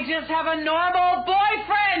can't I just have a normal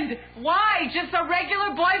boyfriend? Why? Just a regular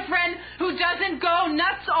boyfriend who doesn't go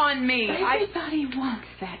nuts on me. Everybody wants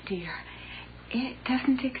that, dear. It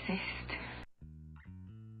doesn't exist.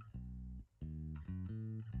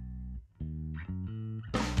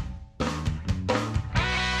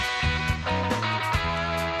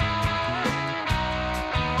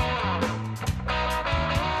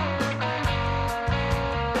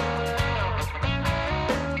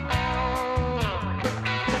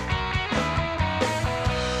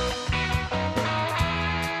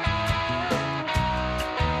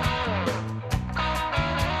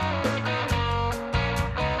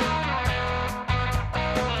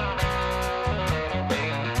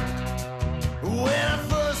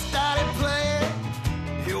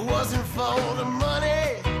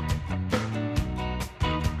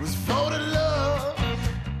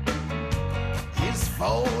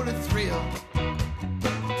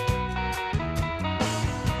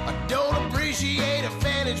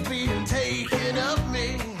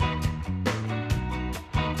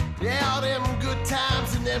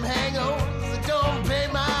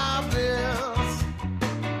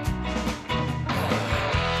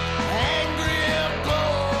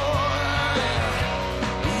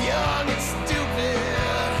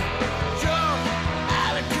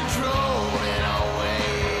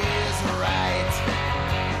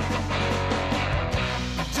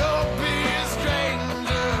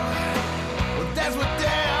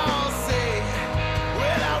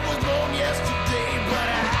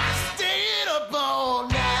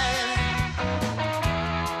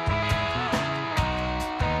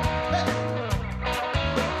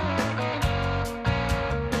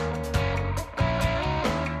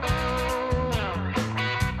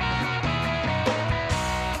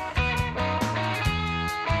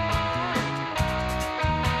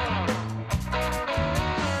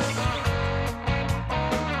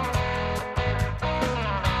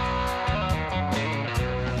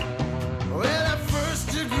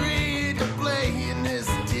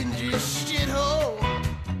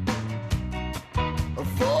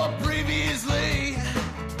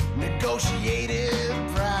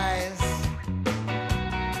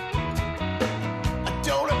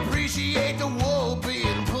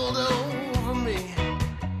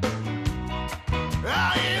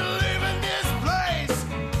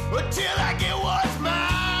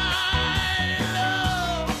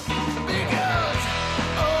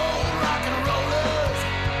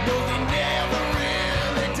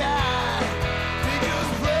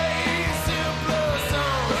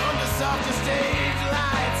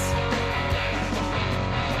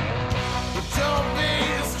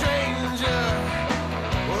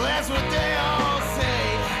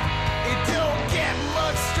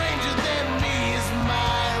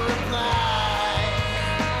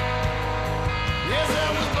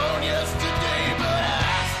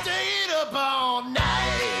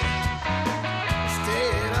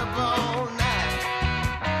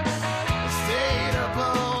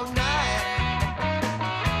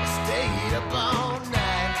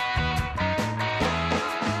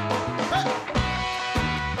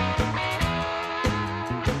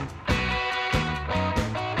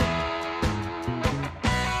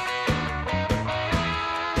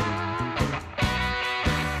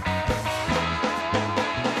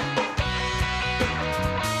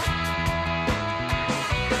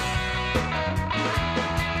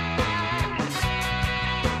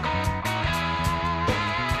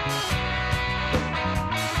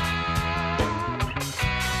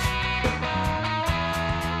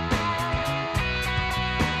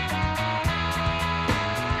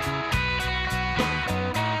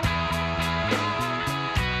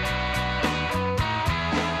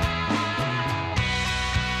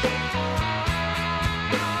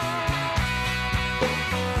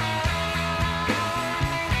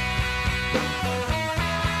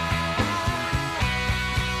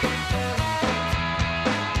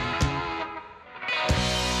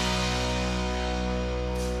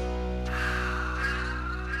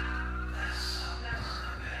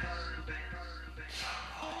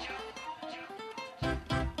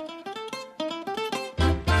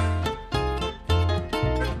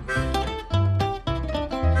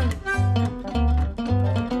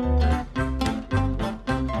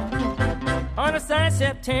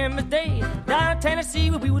 bright September day, down in Tennessee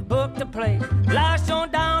where we would book to play. Lights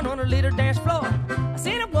shone down on a little dance floor. I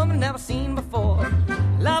seen a woman never seen before.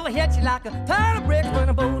 Love will hit you like a ton of bricks when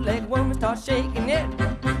a bow-legged woman starts shaking it.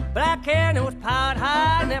 Black hair and it was piled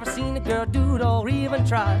high. Never seen a girl do it or even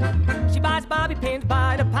try. She buys bobby pins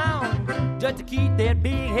by the pound just to keep that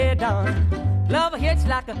big head down. Love will hit you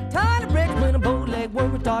like a ton of bricks when a bow-legged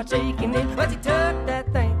woman starts shaking it. But she took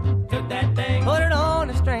that thing, put it on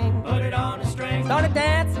a string, started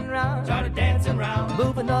dancing around,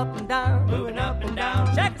 moving up and down,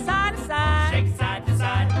 shaking side to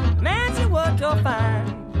side, man, she was so fine.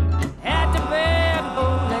 Had to beg a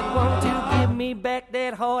bow-legged woman to give me back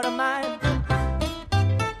that heart of mine.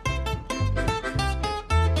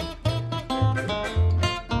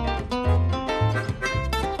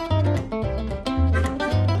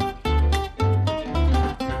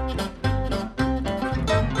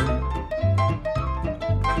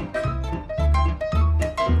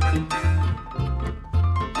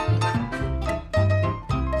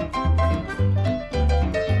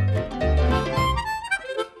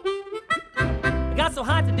 So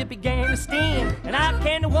hot that it began to steam, and out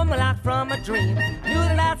came the woman like from a dream. Knew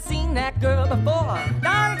that I'd seen that girl before,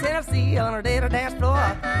 down in Tennessee on her little dance floor.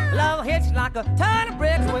 Love hits you like a ton of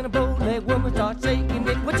bricks when a bow-legged woman starts shaking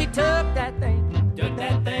it. When she took that thing,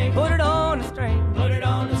 put it on the string,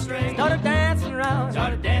 started dancing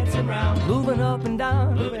around, moving up and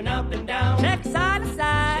down, check side to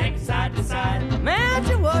side, man,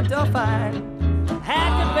 she was so fine.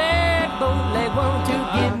 Had to beg bow-legged woman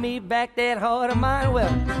to give me back that heart of mine.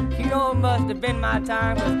 Well, you know it must have been my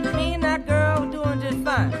time, 'cause me and that girl were doing just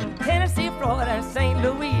fine. Tennessee, Florida, and St.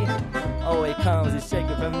 Louis. Oh, it comes and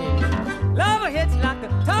shaking for me. Love hits like a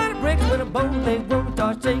ton of bricks when a bow-legged woman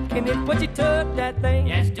starts shaking it. But she took that thing,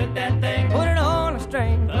 put it on a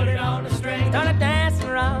string, started dancing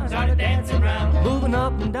around, moving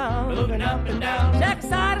up and down, check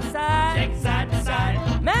side to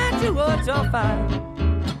side, man, she was so fine.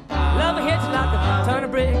 Love hits like a ton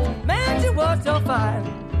of bricks, man, she was so fine.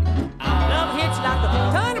 Love hits like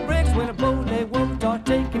a ton of bricks when a bow-legged woman starts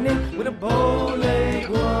shaking it. When a bow-legged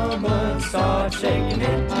woman starts shaking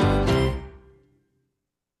it.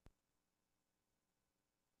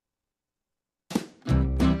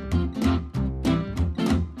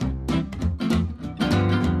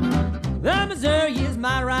 The Missouri is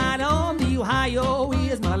my right arm, the Ohio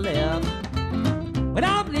is my left. But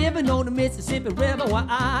I'm living on the Mississippi River where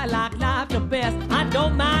I like life the best. I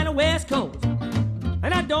don't mind the West Coast,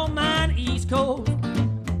 and I don't mind the East Coast.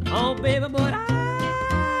 Oh, baby, but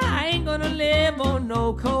I ain't gonna live on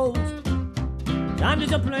no coast. I'm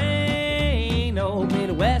just a plain old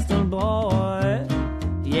Midwestern boy.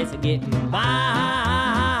 Yes, I'm getting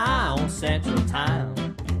by on Central Time.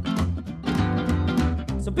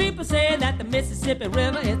 So people say that the Mississippi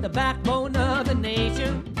River is the backbone of the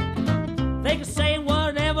nation. They can say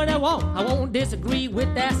whatever they want, I won't disagree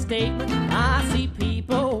with that statement. I see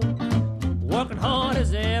people working hard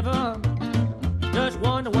as ever, just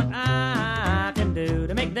wonder what I can do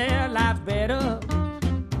to make their lives better.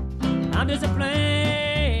 I'm just a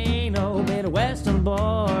plain old Midwestern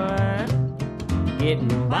boy,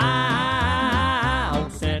 getting by on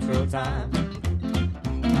Central Time.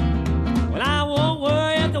 Well, I won't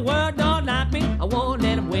worry if the world don't like me, I won't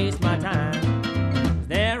let them waste my time.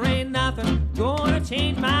 There ain't nothing gonna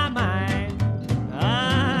change my mind.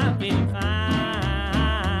 I'm feeling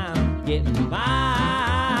fine, getting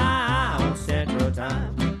by on Central Time.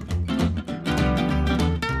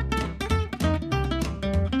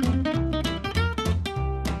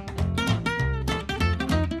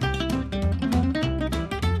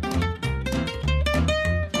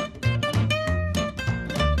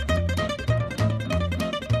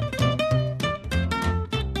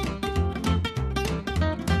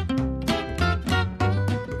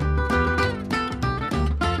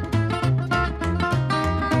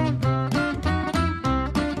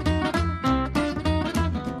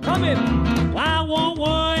 I won't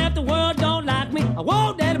worry if the world don't like me, I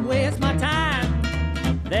won't let them waste my time.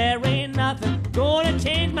 There ain't nothing gonna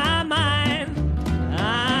change my mind.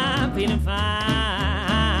 I'm feeling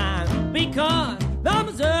fine, because the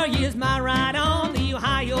Missouri is my right arm, the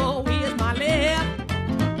Ohio is my left.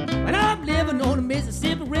 And I'm living on the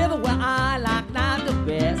Mississippi River where I like life the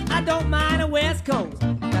best. I don't mind the West Coast,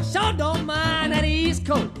 I sure don't mind that East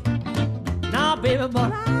Coast. Nah, baby,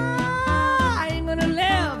 but I ain't gonna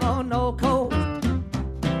live on no coast.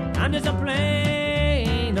 I'm just a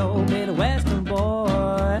plain old Midwestern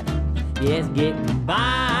boy, yes, getting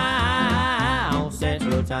by on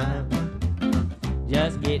Central Time.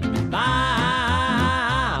 Just getting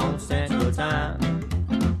by on Central Time.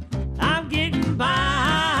 I'm getting by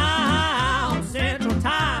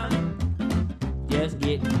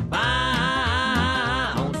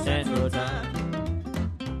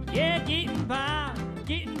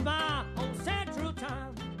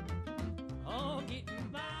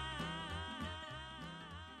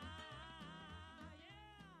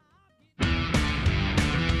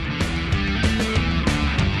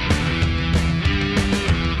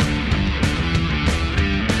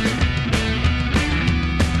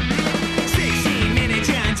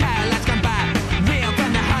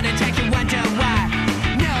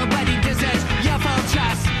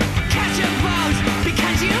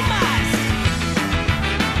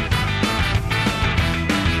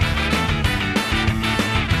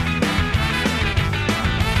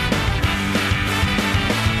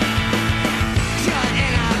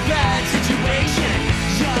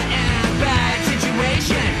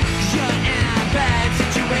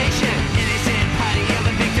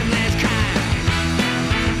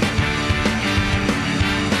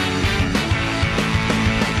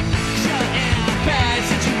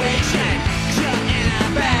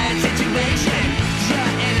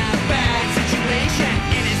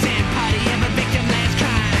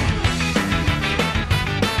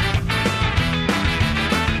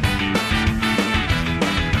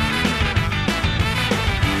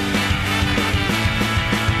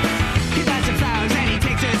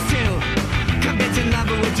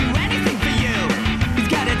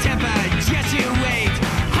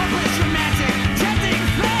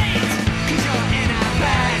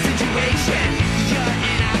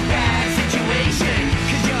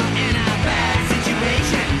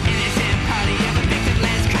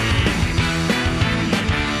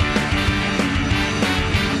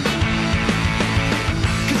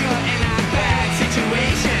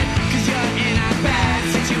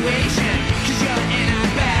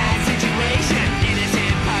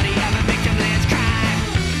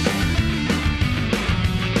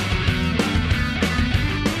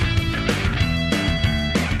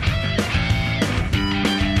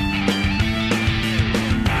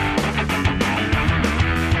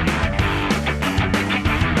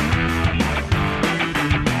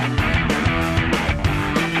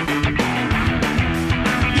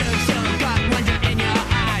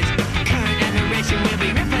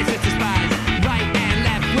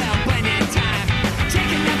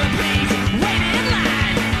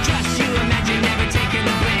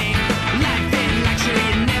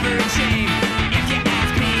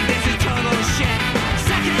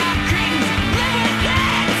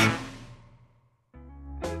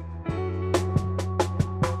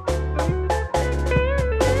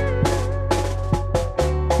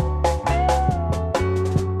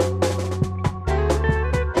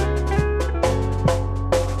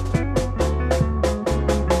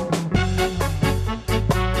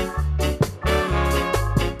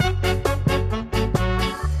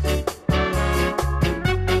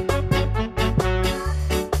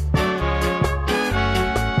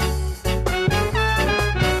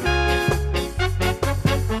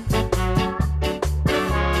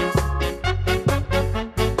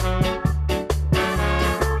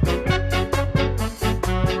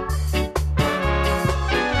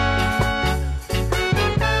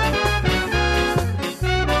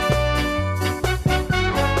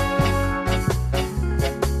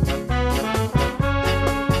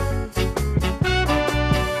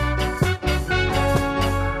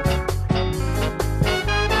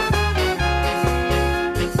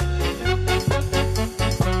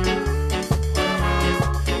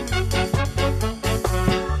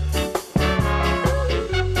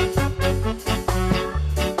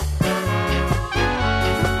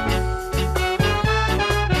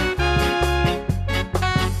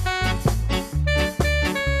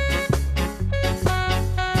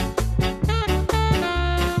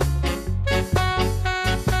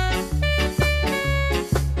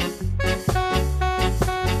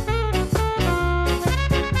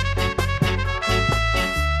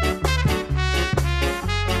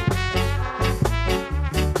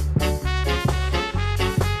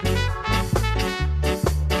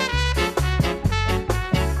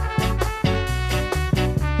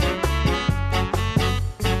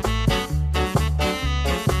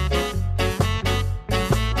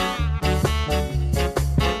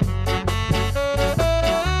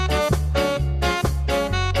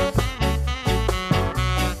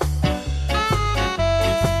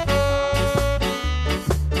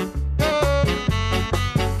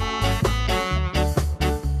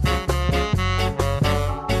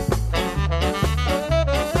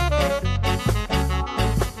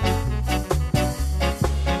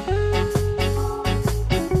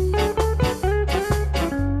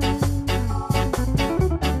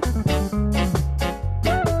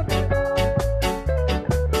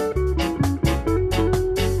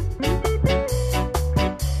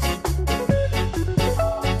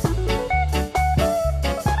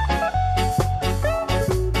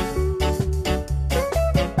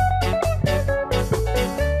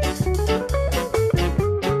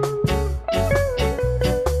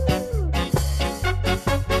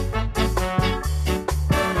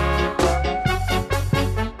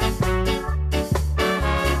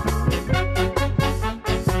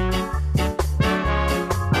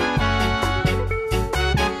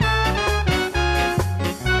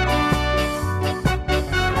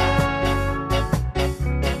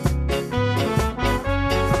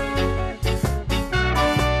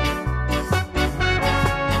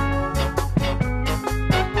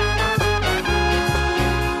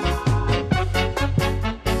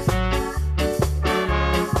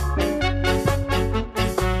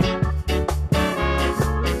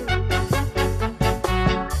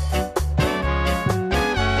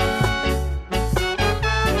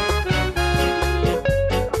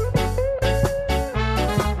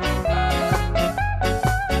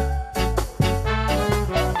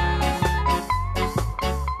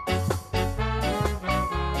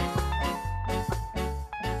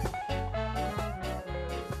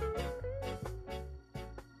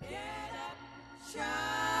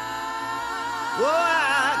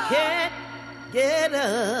I can't get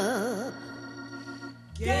up.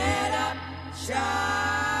 Get up, child.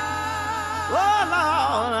 Oh,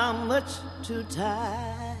 Lord, I'm much too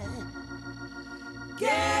tired.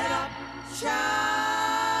 Get up, child.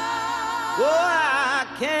 Oh, I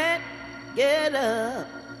can't get up,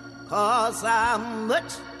 'cause I'm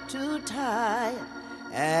much too tired,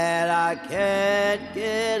 and I can't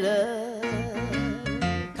get up.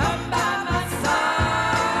 Come by my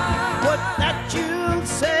side. What that you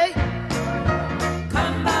say?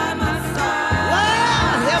 Come by my side.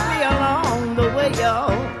 Well, help me along the way,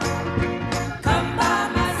 y'all. Come by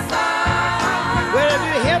my side. Well, if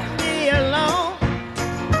you help me along,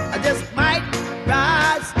 I just might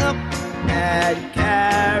rise up and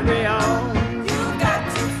carry on. You got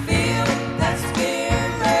to feel that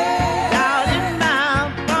spirit down in my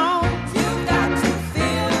bones. You got to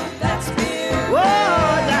feel that spirit.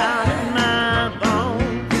 Whoa, down in my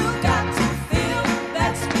bones. You got to feel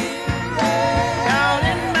that spirit down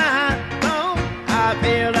in my bones. I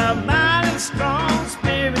feel a mighty strong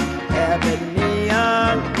spirit helping me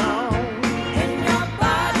along. In your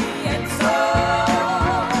body and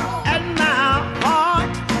soul, and my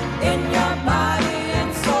heart. In your body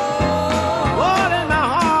and soul. Oh, in my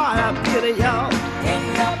heart, I feel it, y'all. In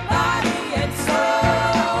your body and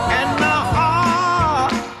soul. And my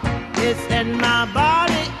heart, it's in my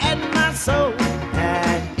body and my soul.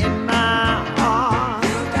 And in my heart.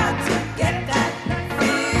 You got to get that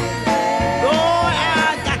feeling. Oh,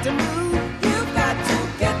 I got to move. You got to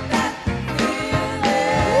get that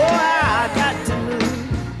feeling. Oh, I got to move.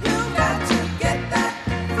 You got to get that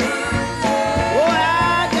feeling. Oh,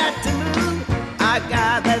 I got to move. I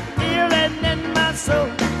got that feeling in my soul,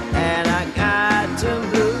 and I got to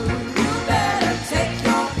move. You better take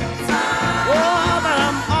your time. Oh, but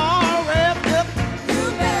I'm all revved up. You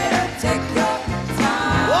better take your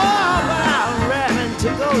time. Oh, but I'm raring to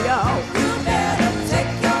go, y'all. You better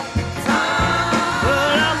take your time.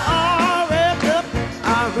 But I'm all revved up.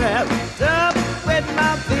 I'm revved up with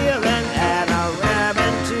my feeling, and I'm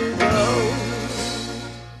raring to go.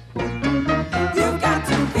 You got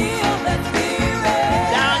to feel that spirit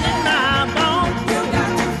down in my bones. You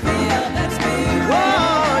got to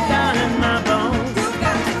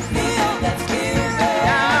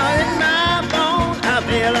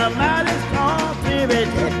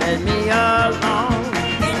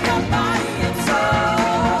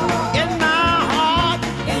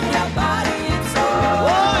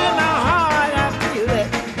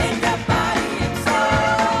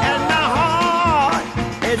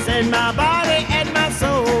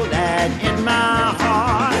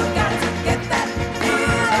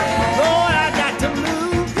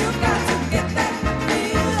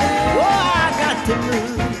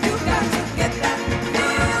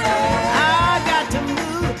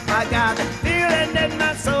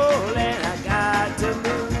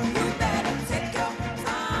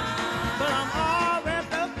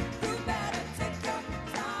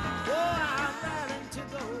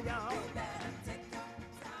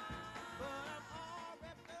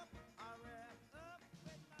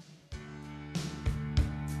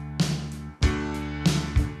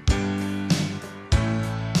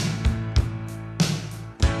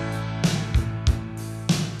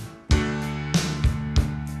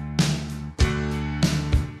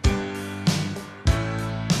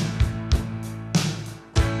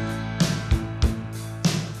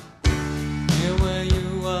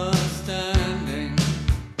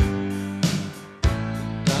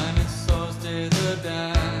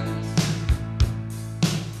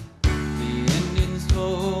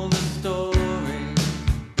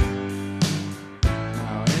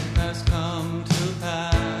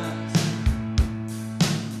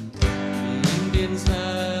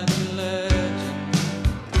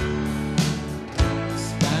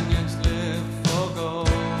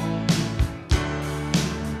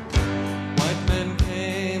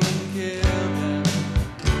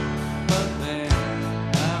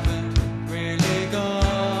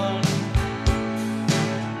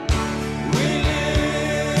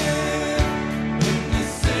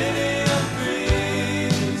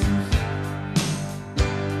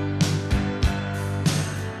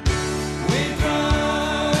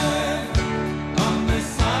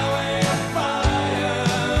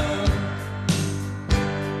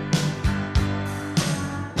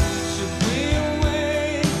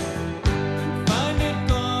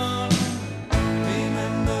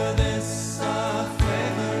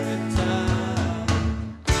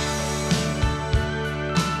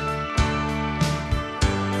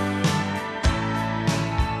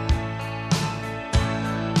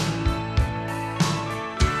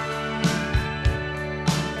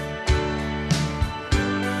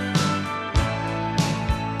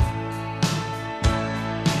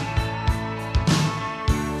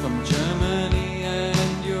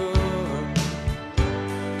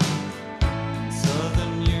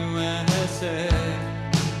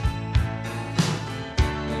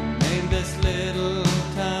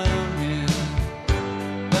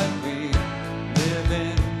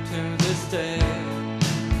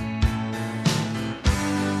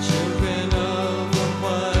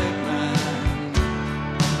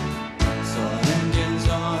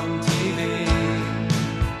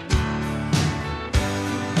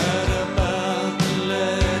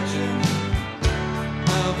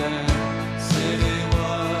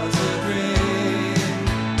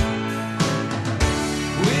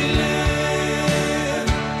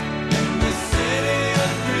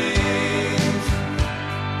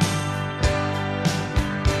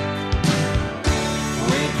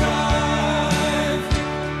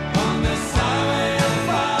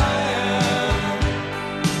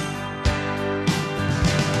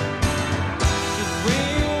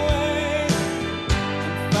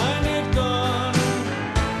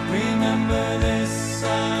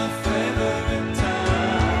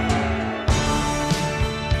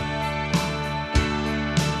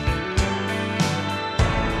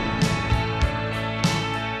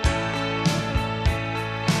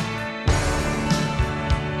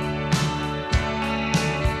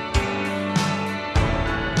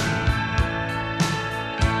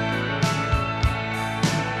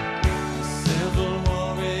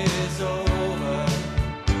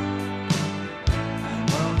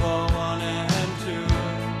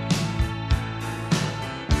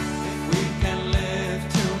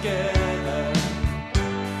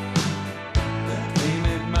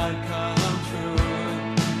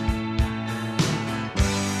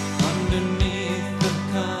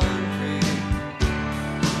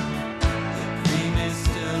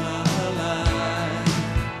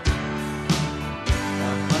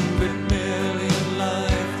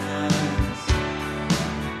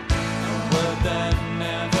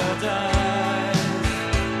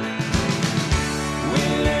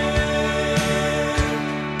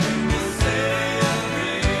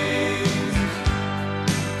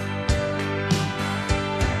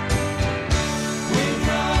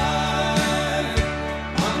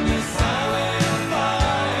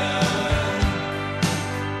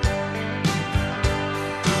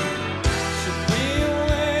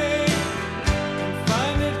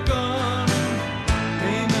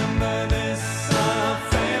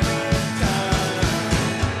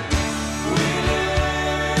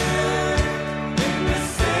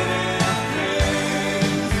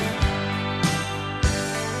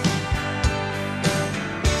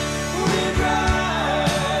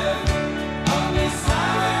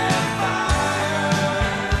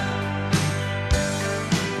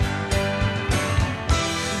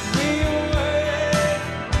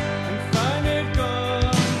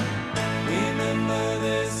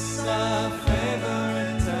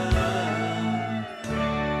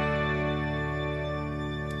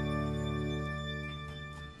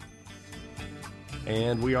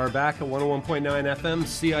And we are back at 101.9 FM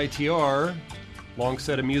CITR. Long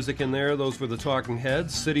set of music in there. Those were the Talking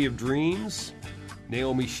Heads, City of Dreams.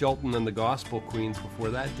 Naomi Shelton and the Gospel Queens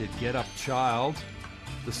before that did Get Up Child.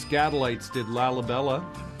 The Scatolites did Lalabella.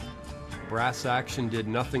 Brass Action did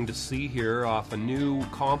Nothing to See Here off a new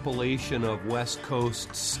compilation of West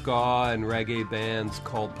Coast ska and reggae bands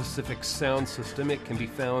called Pacific Sound System. It can be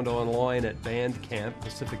found online at Bandcamp,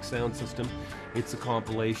 Pacific Sound System. It's a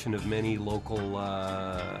compilation of many local,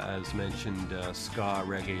 as mentioned, ska,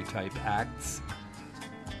 reggae type acts.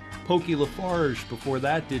 Pokey Lafarge before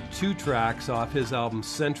that did 2 tracks off his album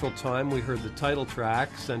Central Time. We heard the title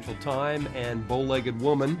track, Central Time, and Bow-Legged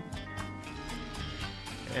Woman.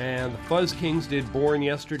 And the Fuzz Kings did Born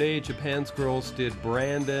Yesterday. Japan's Girls did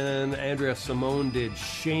Brandon. Andrea Simone did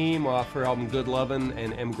Shame off her album Good Lovin'.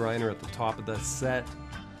 And M. Griner at the top of the set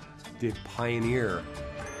did Pioneer.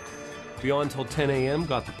 Beyond till 10 a.m.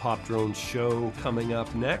 got the Pop Drone Show coming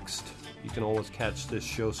up next. You can always catch this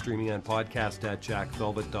show streaming on podcast at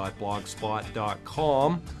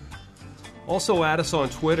jackvelvet.blogspot.com. Also add us on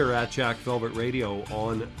Twitter at Jack Velvet Radio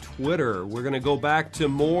on Twitter. We're going to go back to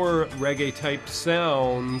more reggae-type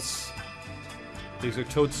sounds. These are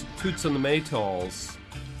Toots and the Maytals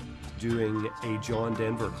doing a John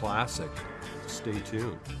Denver classic. Stay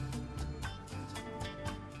tuned.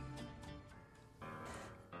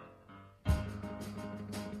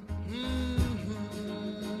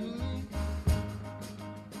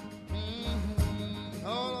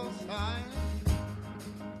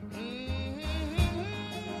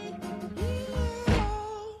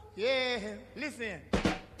 Listen,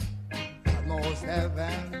 North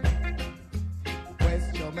Heaven,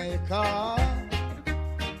 West Jamaica,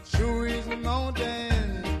 True is the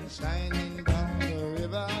mountain shining down the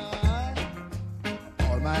river.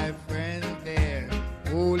 All my friends there,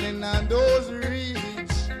 holding on those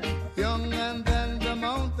reeds, young and then the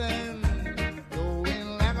mountain,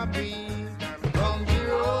 going like a bee from the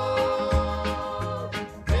road.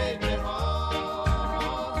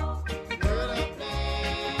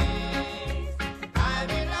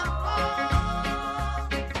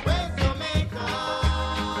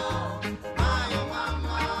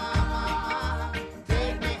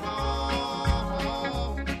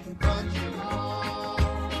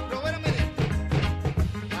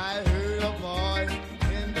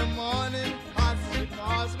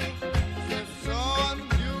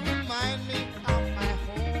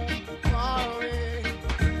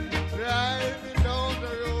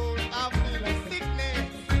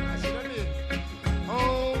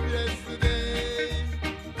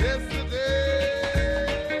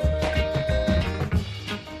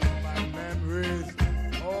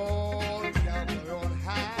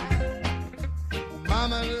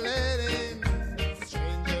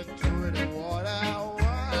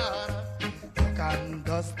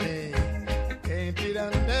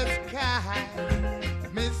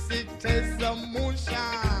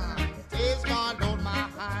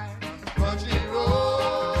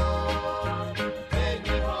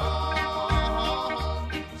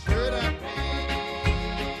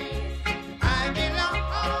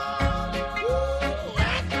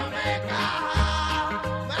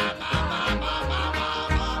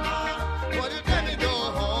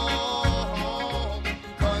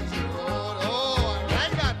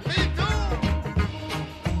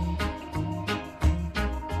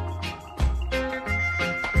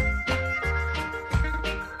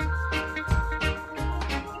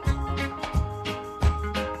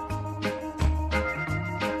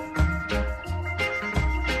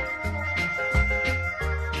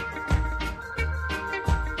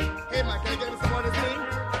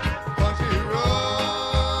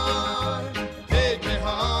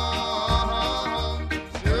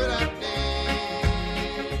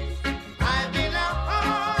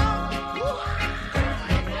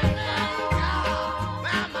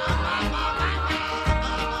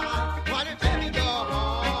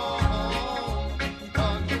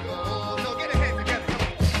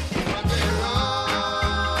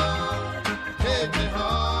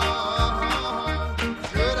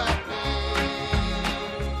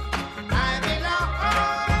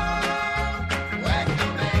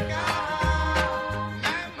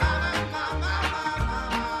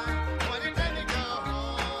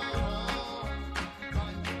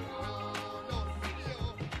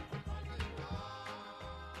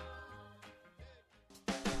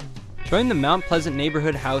 Join the Mount Pleasant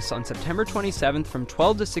Neighborhood House on September 27th from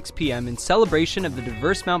 12 to 6 p.m. in celebration of the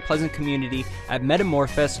diverse Mount Pleasant community at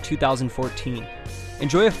Metamorphfest 2014.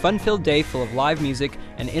 Enjoy a fun-filled day full of live music,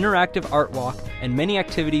 an interactive art walk, and many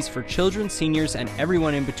activities for children, seniors, and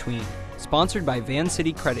everyone in between. Sponsored by Van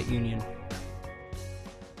City Credit Union.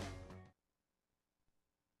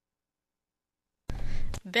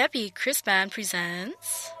 Beppy Chris Band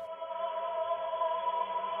presents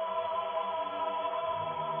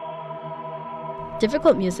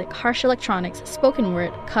difficult music, harsh electronics, spoken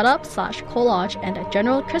word, cut-up/collage, and a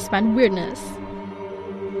general Chris Band weirdness.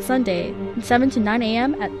 Sunday, 7 to 9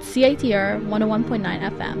 a.m. at CITR 101.9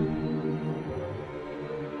 FM.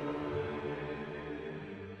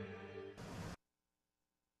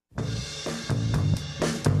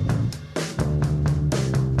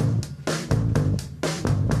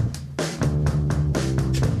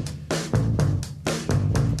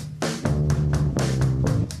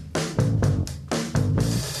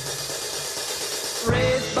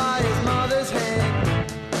 Raised by his mother's hand,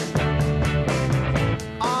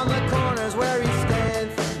 on the corners where he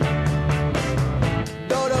stands.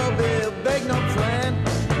 Dodo Bill, beg no plan.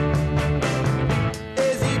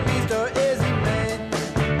 Is he beast or is he man?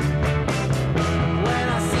 When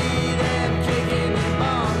I see them kicking his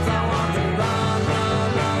bombs, I want to run, run,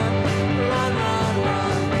 run, run, run,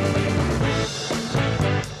 run.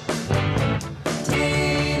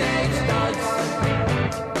 Teenage thugs.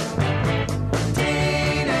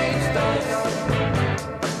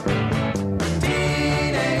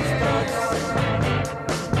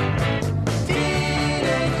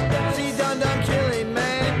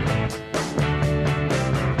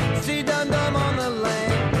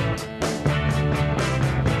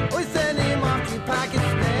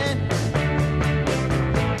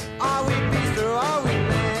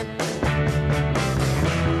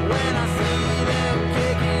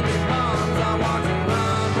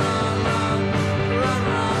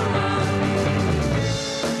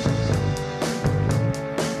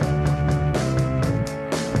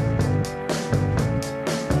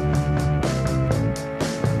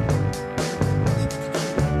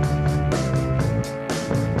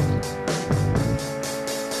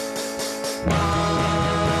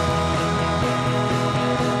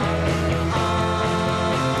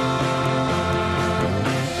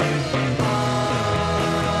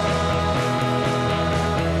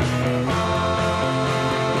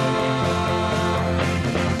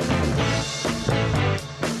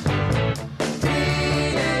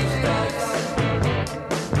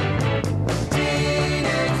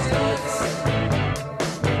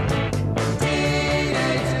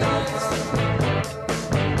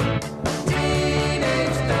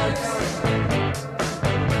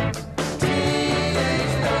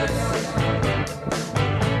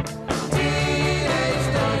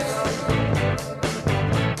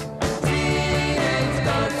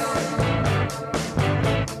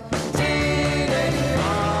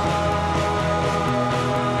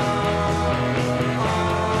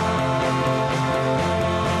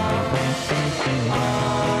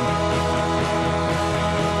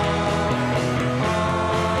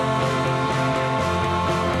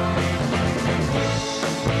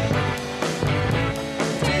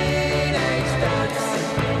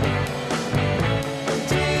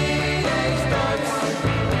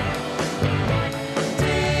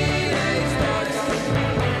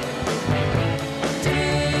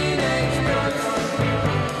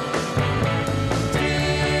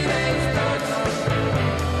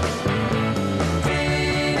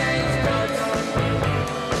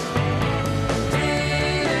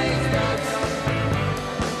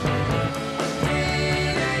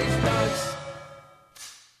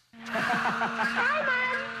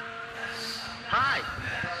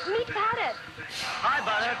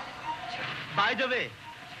 By the way,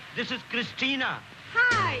 this is Christina.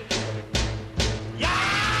 Hi.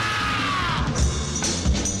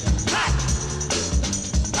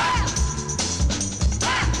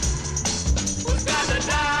 Who's got the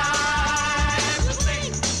time to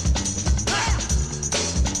think?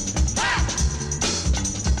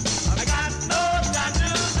 I got no time to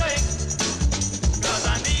think, 'cause I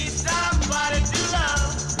need somebody to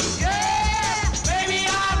love. Yeah, baby,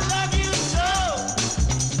 I love you so,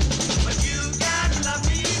 but you can't love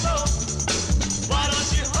me more. Why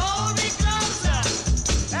don't you hold me closer?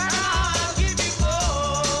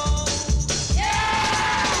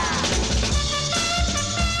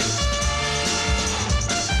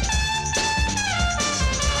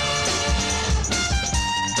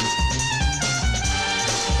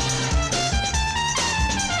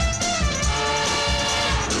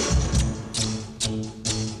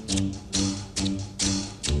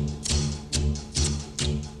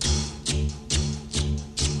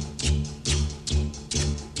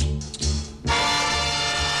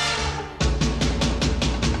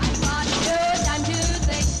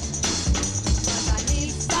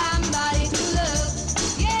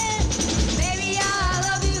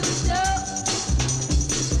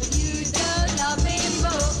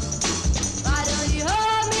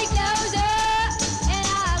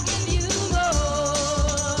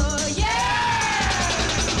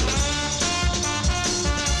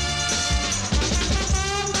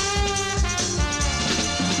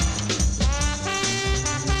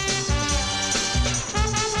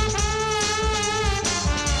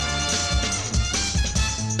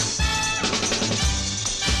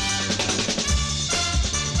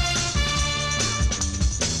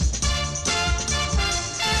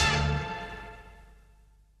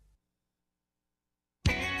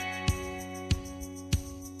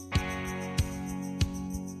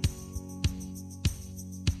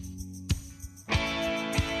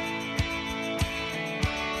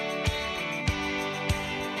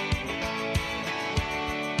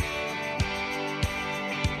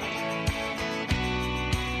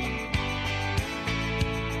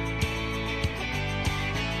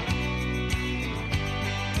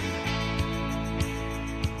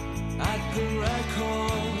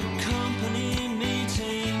 record company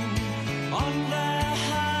meeting. On their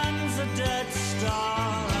hands a dead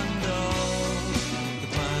star, and oh, the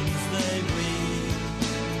plans they weave,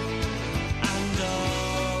 and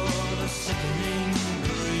oh, the sickening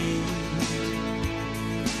greed.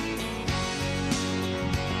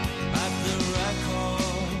 At the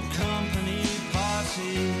record company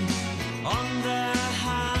party, on their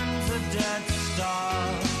hands a dead star,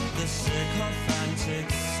 the sycophantic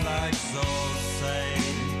slags all say,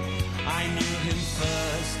 I knew him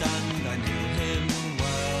first and I knew him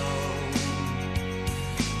well.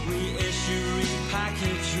 Reissue,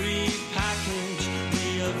 repackage,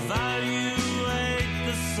 reevaluate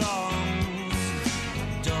the songs.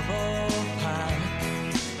 Double pack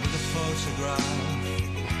with a photograph,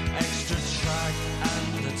 extra track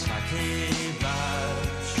and a tacky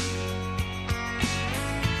badge.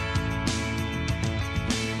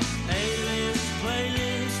 A-list,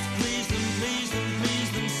 playlist, please them, please them, please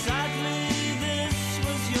them. Sadly, this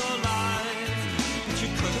was your life, but you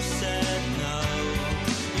could have said no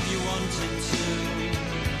if you wanted to.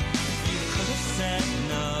 You could have said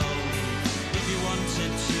no if you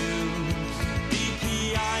wanted to. BP,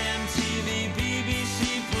 IMTV, BBC,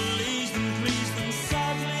 please them, please them.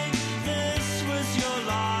 Sadly, this was your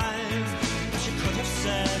life, but you could have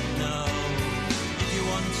said no if you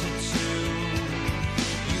wanted to.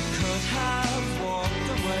 You could have walked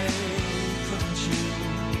away, couldn't you?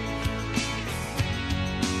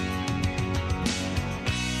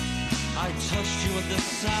 I touched you at the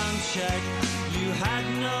sound check. You had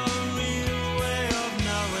no real way of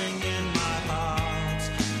knowing in my heart.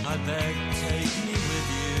 I beg, take me with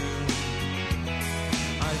you.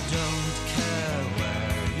 I don't care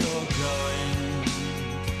where you're going,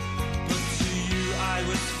 but to you I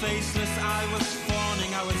was faceless, I was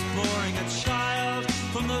fawning, I was boring, a child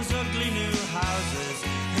from those ugly new houses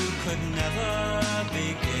who could never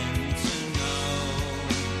begin to know,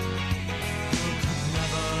 who could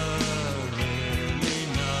never really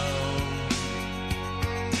know.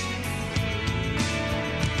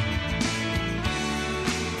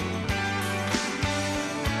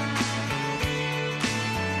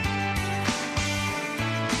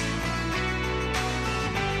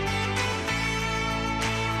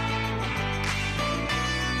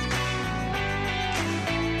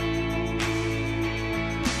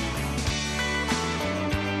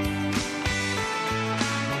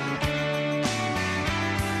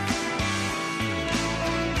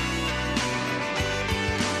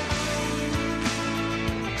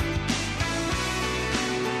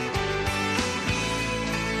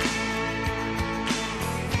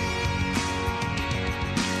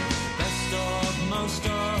 Best of, most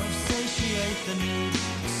of, satiate the need,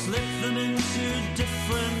 slip them into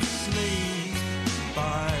different sleeves,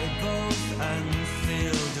 buy both and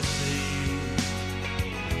feel deceived.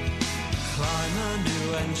 Climb a new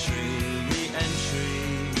entry, re-entry.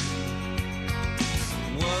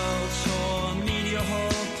 World tour, media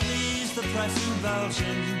hall, please the press in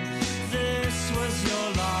Belgium. This was your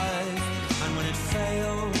life, and when it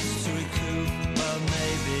fails to recoup, well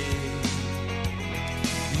maybe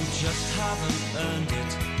you just haven't earned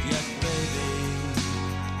it yet, baby.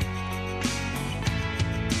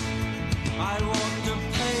 I walked a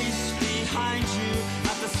pace behind you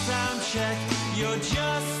at the sound check. You're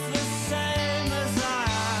just the same as I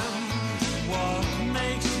am. What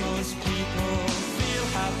makes most people feel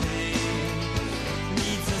happy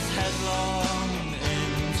leads us headlong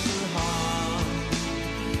into harm.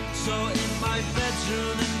 So in my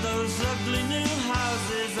bedroom, in those ugly new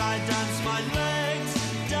houses, I dance my legs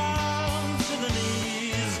down to the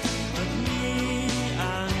knees. But me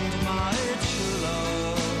and my true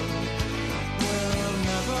love will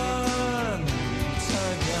never meet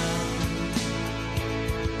again.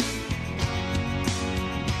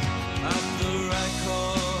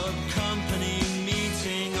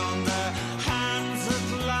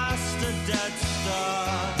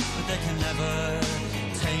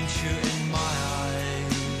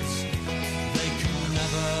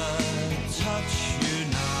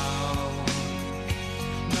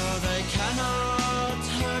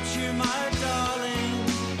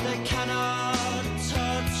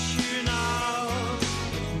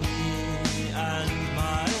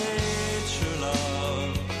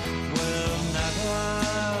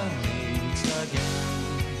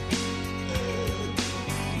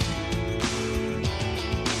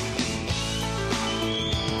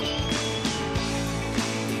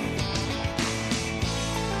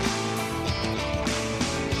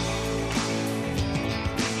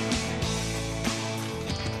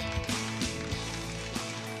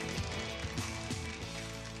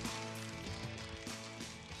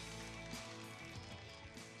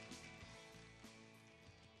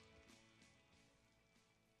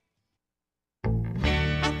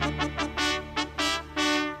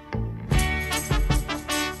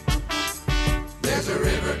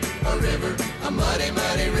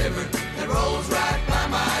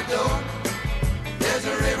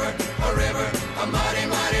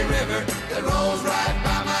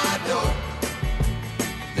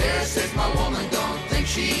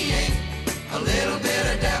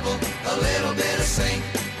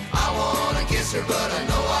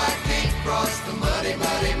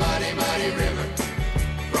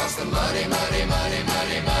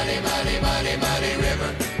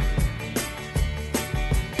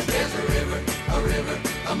 river,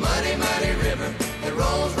 a muddy, muddy river that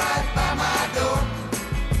rolls right by my door.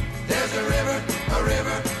 There's a river,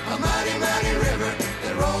 a muddy, muddy river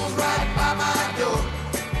that rolls right by my door.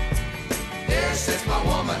 There sits my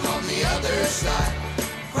woman on the other side,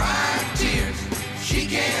 crying tears she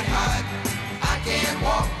can't hide. I can't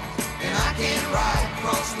walk and I can't ride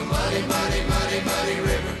across the muddy, muddy, muddy, muddy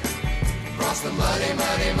river. Across the muddy,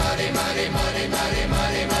 muddy, muddy, muddy, muddy, muddy,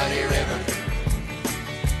 muddy, muddy river.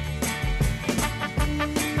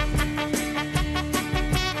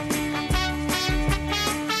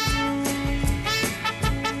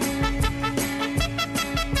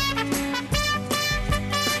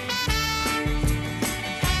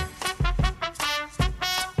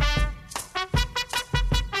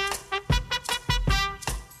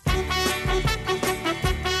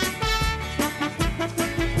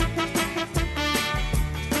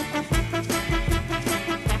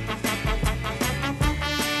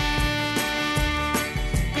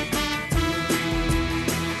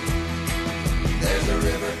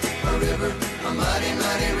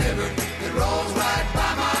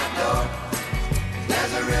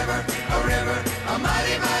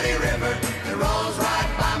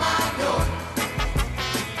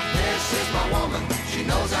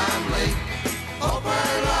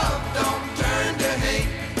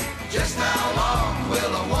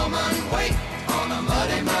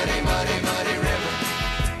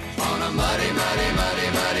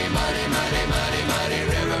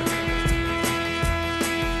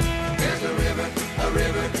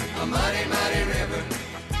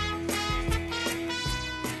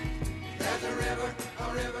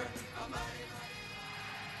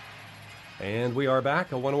 And we are back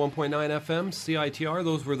at 101.9 FM, CITR.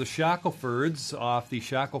 Those were the Shacklefords off the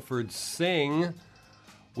Shacklefords Sing.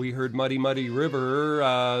 We heard Muddy Muddy River.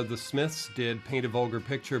 The Smiths did Paint a Vulgar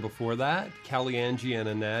Picture before that. Kalianji and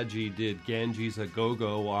Anaji did Ganges a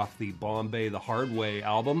Go-Go off the Bombay the Hard Way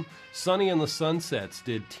album. Sonny and the Sunsets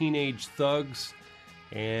did Teenage Thugs.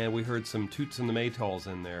 And we heard some Toots and the Maytals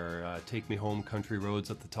in there. Take Me Home, Country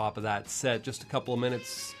Roads at the top of that set. Just a couple of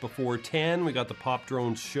minutes before 10. We got the Pop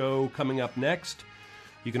Drones show coming up next.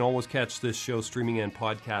 You can always catch this show streaming and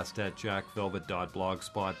podcast at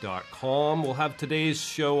jackvelvet.blogspot.com. We'll have today's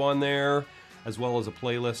show on there, as well as a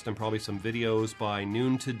playlist and probably some videos by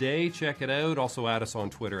noon today. Check it out. Also add us on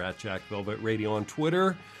Twitter at jackvelvetradio on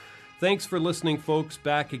Twitter. Thanks for listening, folks.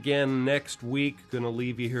 Back again next week. Going to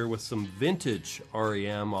leave you here with some vintage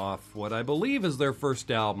REM off what I believe is their first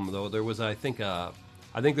album, though there was, I think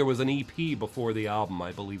there was an EP before the album.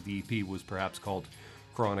 I believe the EP was perhaps called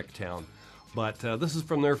Chronic Town. But this is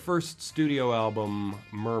from their first studio album,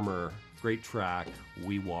 Murmur. Great track,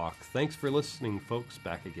 We Walk. Thanks for listening, folks.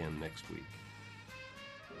 Back again next week.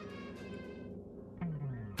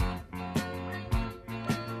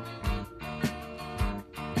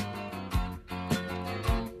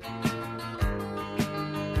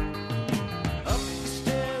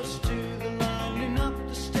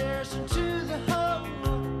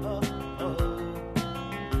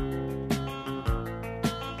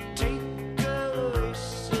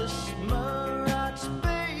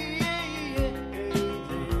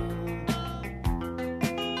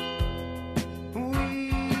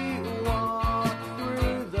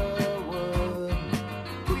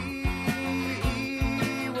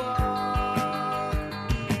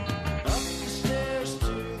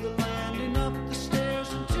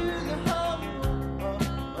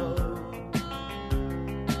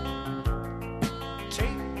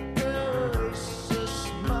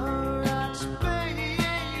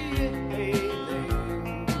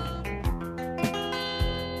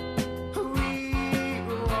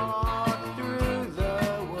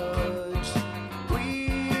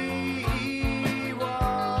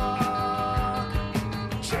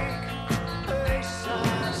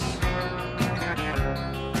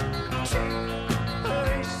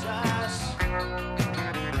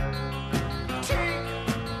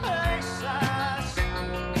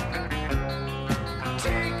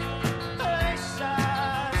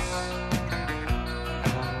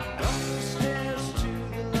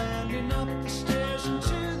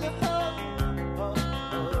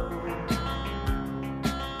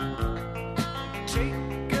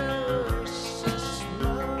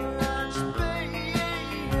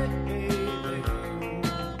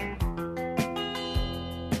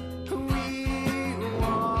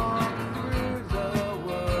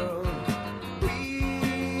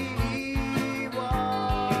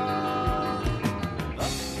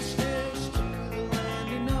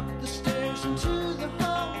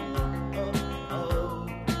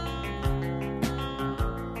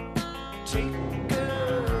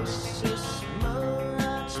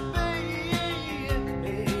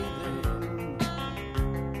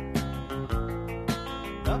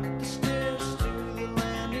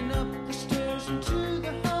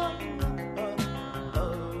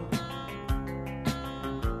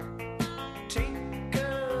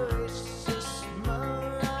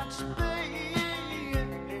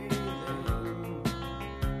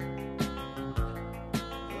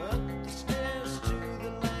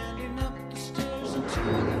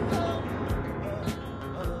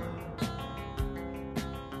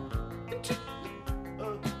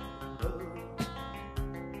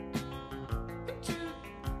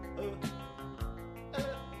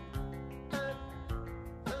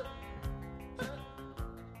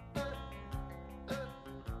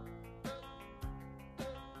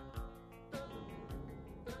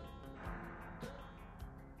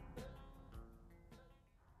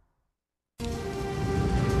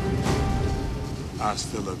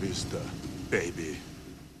 Hasta la vista, baby.